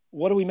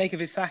 What do we make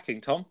of his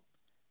sacking, Tom?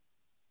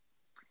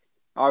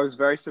 I was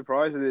very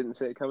surprised. I didn't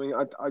see it coming.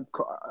 I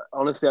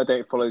honestly, I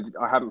haven't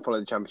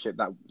followed the Championship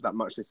that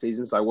much this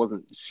season, so I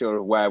wasn't sure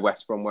of where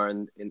West Brom were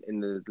in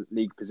the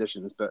league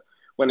positions. But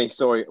when I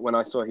saw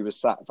he was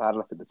sacked, I had a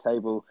look at the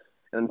table,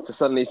 and to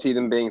suddenly see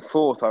them being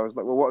fourth, I was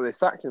like, well, what are they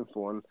sacked him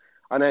for? And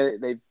I know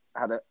they've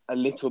had a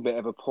little bit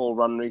of a poor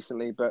run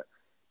recently, but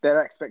their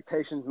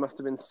expectations must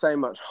have been so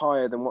much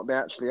higher than what they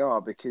actually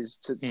are, because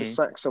to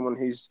sack someone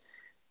who's,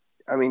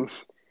 I mean,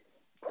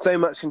 so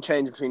much can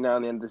change between now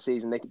and the end of the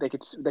season.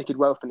 They could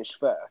well finish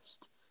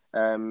first,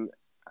 and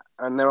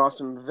there are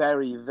some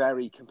very,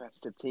 very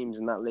competitive teams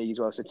in that league as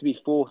well. So to be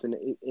fourth in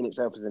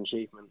itself is an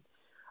achievement.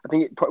 I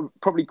think it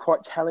probably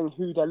quite telling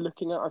who they're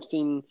looking at. I've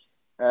seen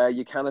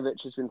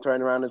Jukanovic has been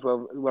thrown around as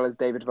well as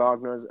David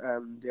Wagner,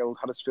 the old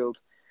Huddersfield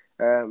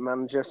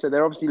manager. So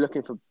they're obviously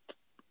looking for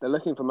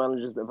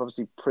managers that have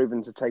obviously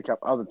proven to take up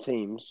other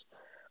teams.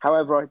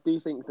 However, I do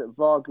think that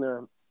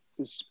Wagner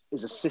is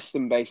a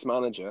system-based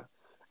manager,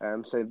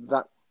 so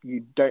that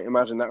you don't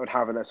imagine that would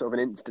have a sort of an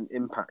instant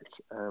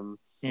impact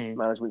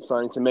management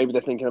signing. So maybe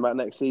they're thinking about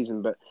next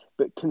season. But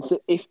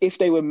if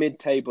they were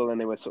mid-table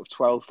and they were sort of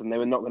 12th and they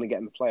were not going to get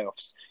in the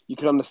playoffs, you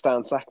could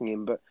understand sacking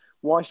him. But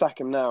why sack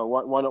him now?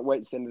 Why not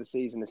wait to the end of the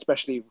season,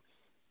 especially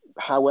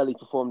how well he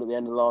performed at the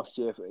end of last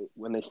year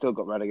when they still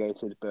got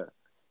relegated? But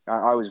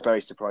I was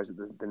very surprised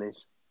at the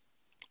news.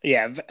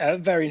 Yeah,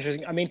 very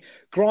interesting. I mean,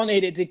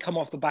 granted, it did come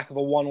off the back of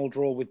a 1-1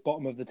 draw with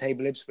bottom of the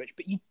table Ipswich,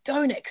 but you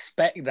don't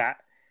expect that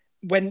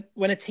when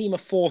a team are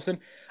fourth. And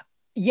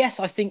yes,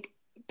 I think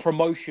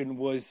promotion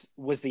was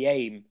the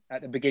aim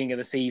at the beginning of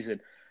the season.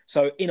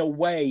 So in a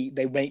way,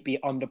 they may be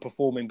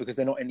underperforming because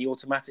they're not in the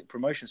automatic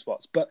promotion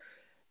spots, but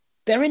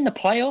they're in the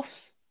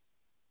playoffs.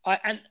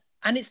 And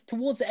it's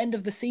towards the end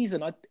of the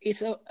season.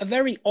 It's a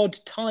very odd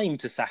time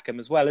to sack them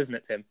as well, isn't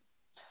it, Tim?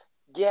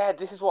 Yeah,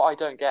 this is what I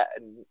don't get.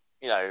 And,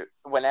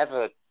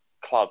 whenever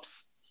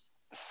clubs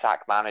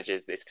sack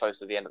managers this close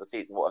to the end of the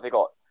season, what have they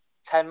got?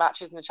 10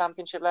 matches in the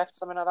Championship left,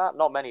 something like that?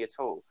 Not many at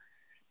all.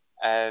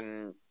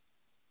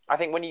 I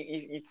think when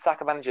you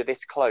sack a manager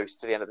this close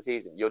to the end of the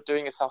season, you're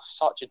doing yourself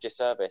such a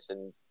disservice,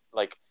 and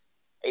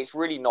it's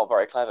really not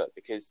very clever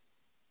because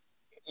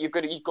you've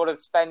got to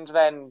spend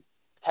then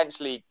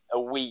potentially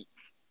a week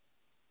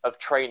of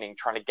training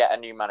trying to get a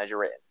new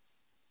manager in,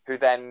 who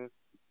then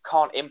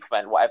can't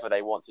implement whatever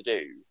they want to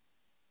do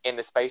in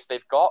the space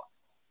they've got.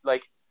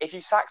 If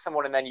you sack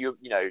someone and then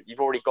you've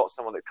already got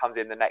someone that comes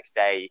in the next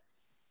day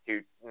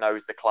who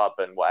knows the club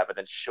and whatever,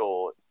 then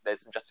sure,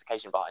 there's some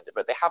justification behind it.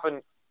 But they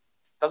haven't.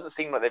 Doesn't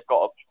seem like they've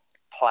got a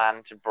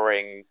plan to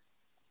bring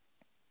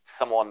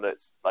someone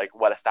that's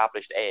well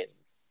established in.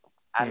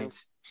 And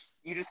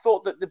you'd have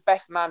thought that the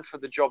best man for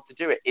the job to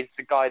do it is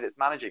the guy that's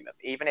managing them,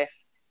 even if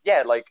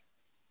even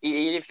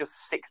if you're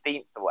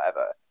 16th or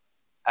whatever.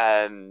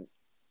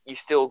 You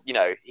still,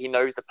 he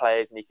knows the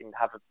players and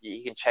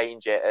he can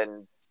change it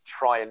and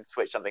try and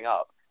switch something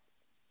up.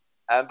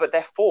 But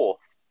they're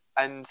fourth,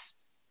 and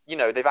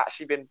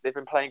they've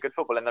been playing good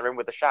football and they're in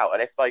with a shout.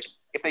 And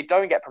if they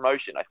don't get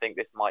promotion, I think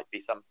this might be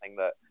something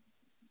that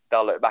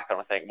they'll look back on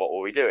and think, what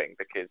were we doing?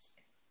 Because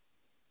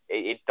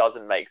it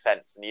doesn't make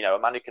sense. And a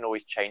man who can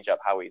always change up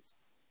how he's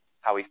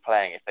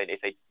playing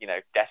if they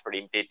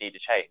desperately did need to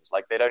change.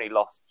 They'd only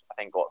lost, I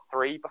think,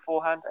 3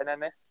 beforehand and then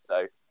this.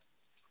 So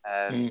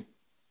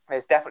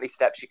there's definitely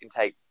steps you can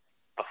take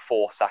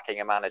before sacking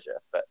a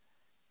manager, but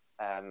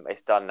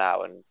it's done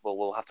now, and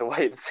we'll have to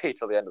wait and see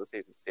till the end of the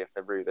season to see if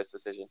they rue this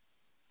decision.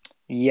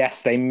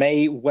 Yes, they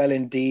may well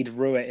indeed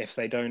rue it if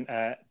they don't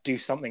do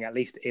something, at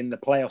least in the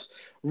playoffs.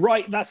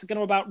 Right, that's going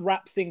to about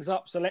wrap things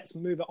up. So let's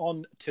move it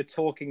on to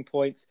talking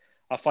points,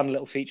 our fun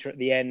little feature at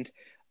the end.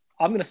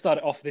 I'm going to start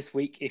it off this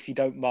week, if you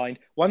don't mind.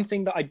 One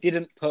thing that I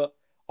didn't put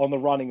on the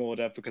running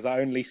order because I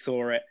only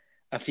saw it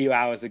a few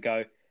hours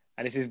ago,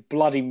 and this is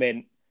bloody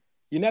mint.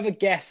 You never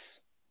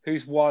guess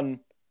who's won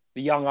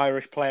the Young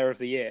Irish Player of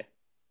the Year.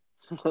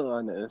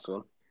 I know this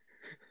one.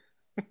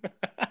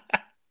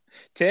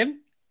 Tim?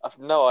 I've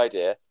no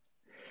idea.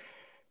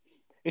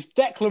 It's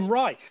Declan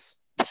Rice.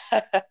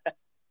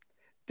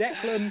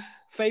 Declan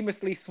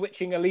famously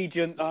switching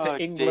allegiance to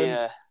England.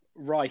 Dear.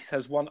 Rice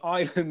has won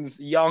Ireland's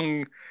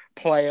Young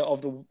Player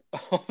of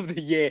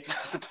the Year.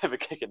 That's a bit of a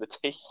kick in the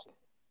teeth.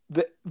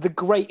 The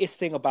greatest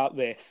thing about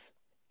this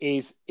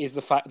is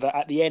the fact that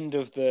at the end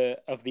of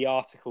the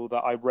article that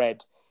I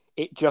read,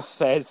 it just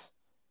says,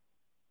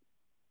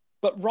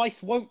 but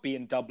Rice won't be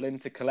in Dublin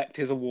to collect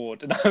his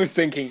award. And I was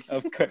thinking,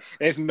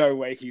 there's no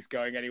way he's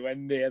going anywhere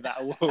near that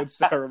award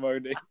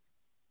ceremony.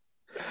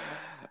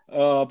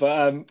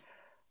 But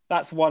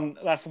that's one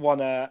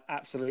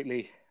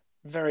absolutely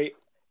very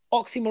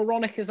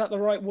oxymoronic. Is that the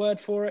right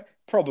word for it?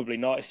 Probably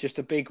not. It's just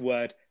a big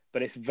word,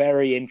 but it's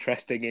very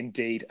interesting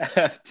indeed.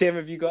 Tim,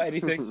 have you got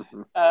anything?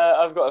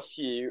 I've got a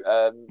few.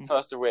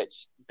 First of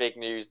which, big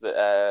news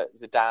that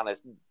Zidane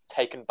has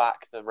taken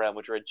back the Real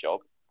Madrid job.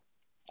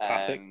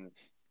 Classic.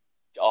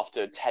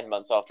 After 10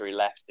 months after he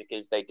left,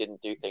 because they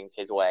didn't do things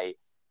his way,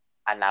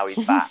 and now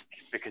he's back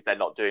because they're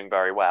not doing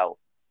very well.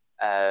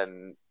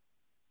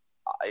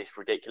 It's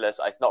ridiculous.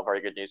 It's not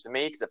very good news for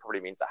me because it probably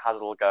means that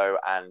Hazard will go,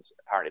 and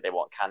apparently they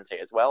want Kante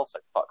as well, so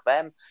fuck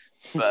them.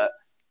 But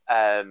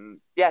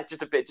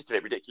just a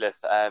bit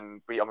ridiculous.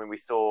 We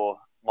saw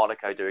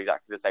Monaco do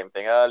exactly the same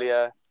thing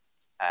earlier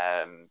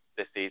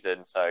this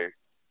season, so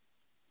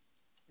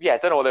yeah,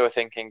 don't know what they were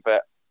thinking,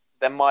 but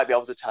they might be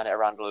able to turn it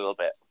around a little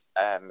bit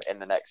in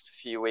the next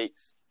few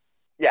weeks.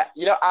 Yeah,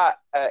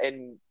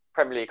 in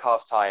Premier League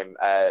halftime,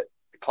 the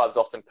clubs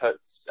often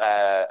puts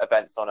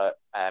events on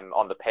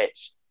the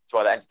pitch to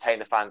either entertain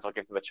the fans or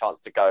give them a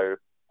chance to go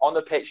on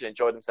the pitch and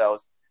enjoy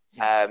themselves.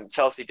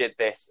 Chelsea did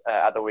this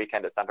at the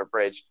weekend at Stamford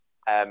Bridge,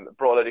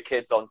 brought a load of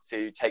kids on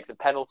to take some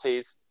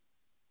penalties,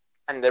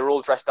 and they were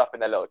all dressed up in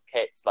their little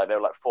kits, like they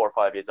were like 4 or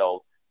 5 years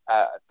old.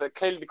 But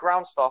clearly the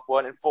ground staff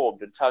weren't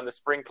informed and turned the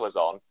sprinklers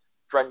on,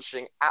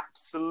 drenching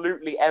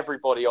absolutely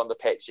everybody on the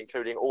pitch,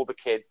 including all the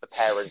kids, the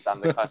parents,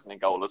 and the person in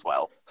goal as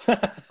well.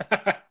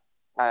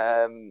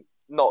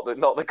 Not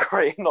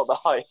the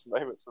highest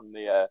moment from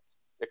the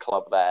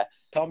club there.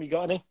 Tom, you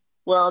got any?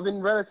 Well, I've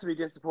been relatively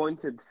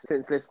disappointed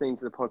since listening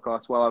to the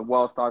podcast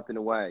whilst I've been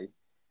away.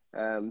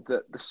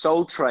 That the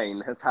Soul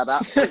Train has had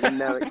absolutely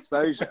no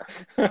exposure.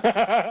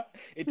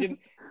 It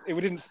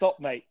didn't stop,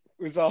 mate.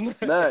 It was on.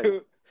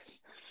 No.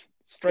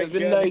 Straight There's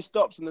been journey. no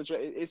stops in the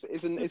train.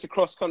 It's a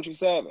cross-country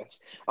service.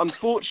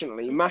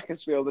 Unfortunately,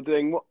 Macclesfield are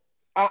doing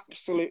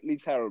absolutely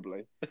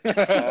terribly.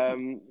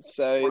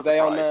 So they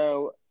are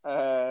now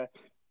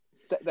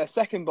they're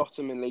second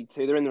bottom in League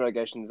Two. They're in the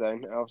relegation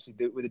zone,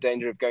 obviously with the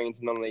danger of going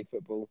into non-league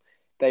football.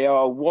 They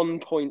are 1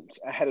 point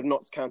ahead of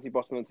Notts County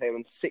bottom of the table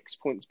and 6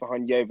 points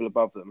behind Yeovil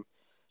above them.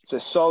 So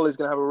Sol is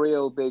going to have a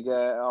real big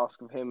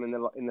ask of him in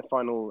the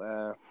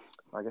final.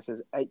 I guess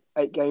there's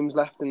eight games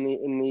left in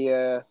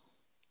the.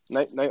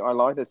 No, I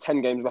lied. There's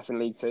 10 games left in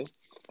League Two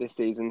this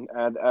season.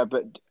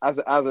 But as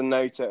a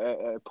note,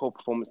 a poor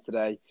performance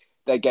today.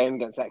 Their game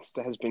against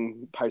Exeter has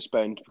been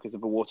postponed because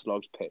of a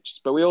waterlogged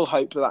pitch. But we all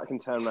hope that can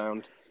turn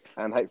around,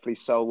 and hopefully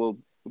Sol will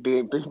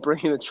be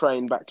bringing the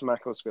train back to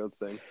Macclesfield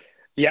soon.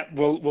 Yeah,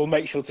 we'll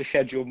make sure to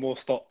schedule more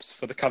stops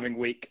for the coming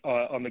week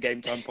on the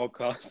Game Time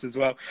podcast as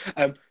well.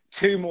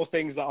 2 more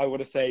things that I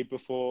want to say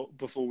before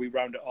we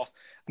round it off.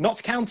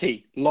 Notts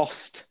County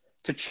lost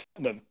to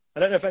Cheltenham.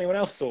 I don't know if anyone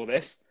else saw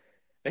this.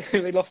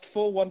 They lost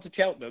 4-1 to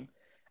Cheltenham,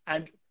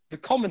 and the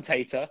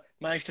commentator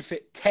managed to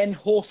fit 10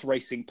 horse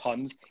racing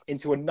puns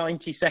into a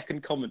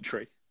 90-second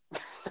commentary.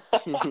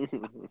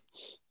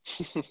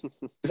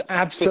 It's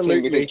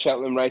absolutely because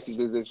Cheltenham races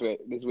this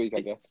week,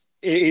 I guess.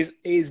 It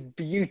is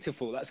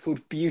beautiful. That's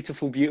called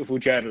beautiful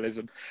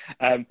journalism.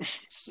 I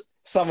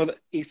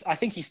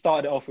think he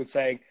started it off with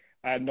saying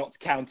Notts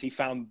County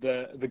found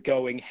the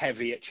going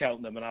heavy at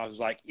Cheltenham, and I was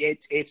like,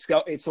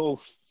 it's all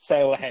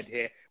sail ahead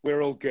here.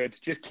 We're all good.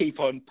 Just keep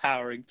on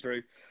powering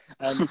through.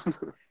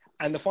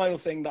 And the final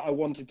thing that I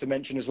wanted to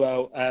mention as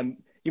well,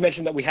 you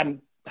mentioned that we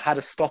hadn't had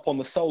a stop on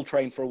the Soul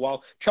Train for a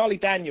while. Charlie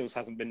Daniels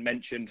hasn't been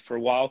mentioned for a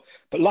while,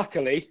 but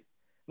luckily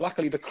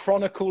the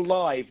Chronicle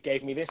Live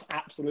gave me this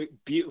absolute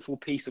beautiful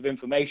piece of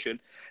information.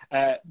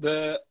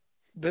 The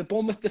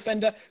Bournemouth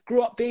defender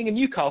grew up being a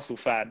Newcastle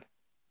fan.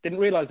 Didn't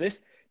realise this.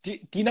 Do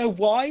you know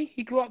why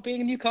he grew up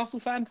being a Newcastle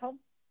fan, Tom?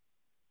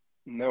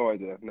 No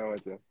idea.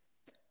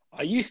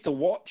 I used to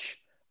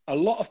watch a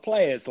lot of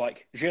players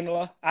like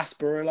Ginola,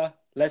 Asperilla,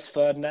 Les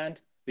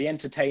Ferdinand, the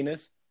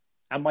Entertainers,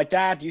 and my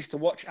dad used to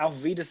watch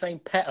Auf Wiedersehen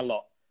Pet a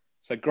lot.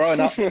 So growing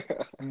up,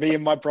 me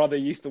and my brother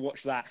used to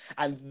watch that.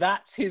 And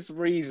that's his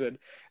reason.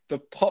 The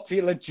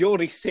popular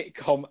Geordie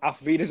sitcom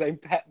Auf Wiedersehen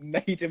Pet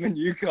made him a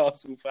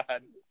Newcastle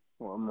fan.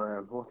 What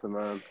a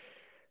man.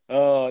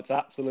 Oh, it's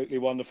absolutely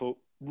wonderful.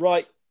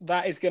 Right,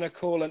 that is going to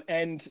call an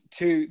end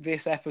to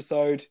this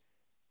episode.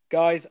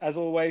 Guys, as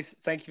always,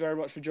 thank you very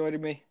much for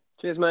joining me.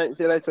 Cheers, mate.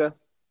 See you later.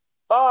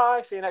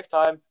 Bye. See you next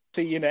time.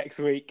 See you next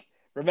week.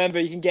 Remember,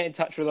 you can get in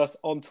touch with us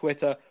on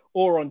Twitter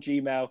or on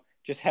Gmail.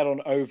 Just head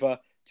on over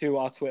to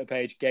our Twitter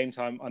page,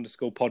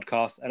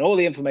 GameTime_podcast, and all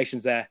the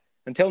information's there.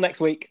 Until next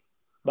week,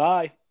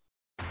 bye.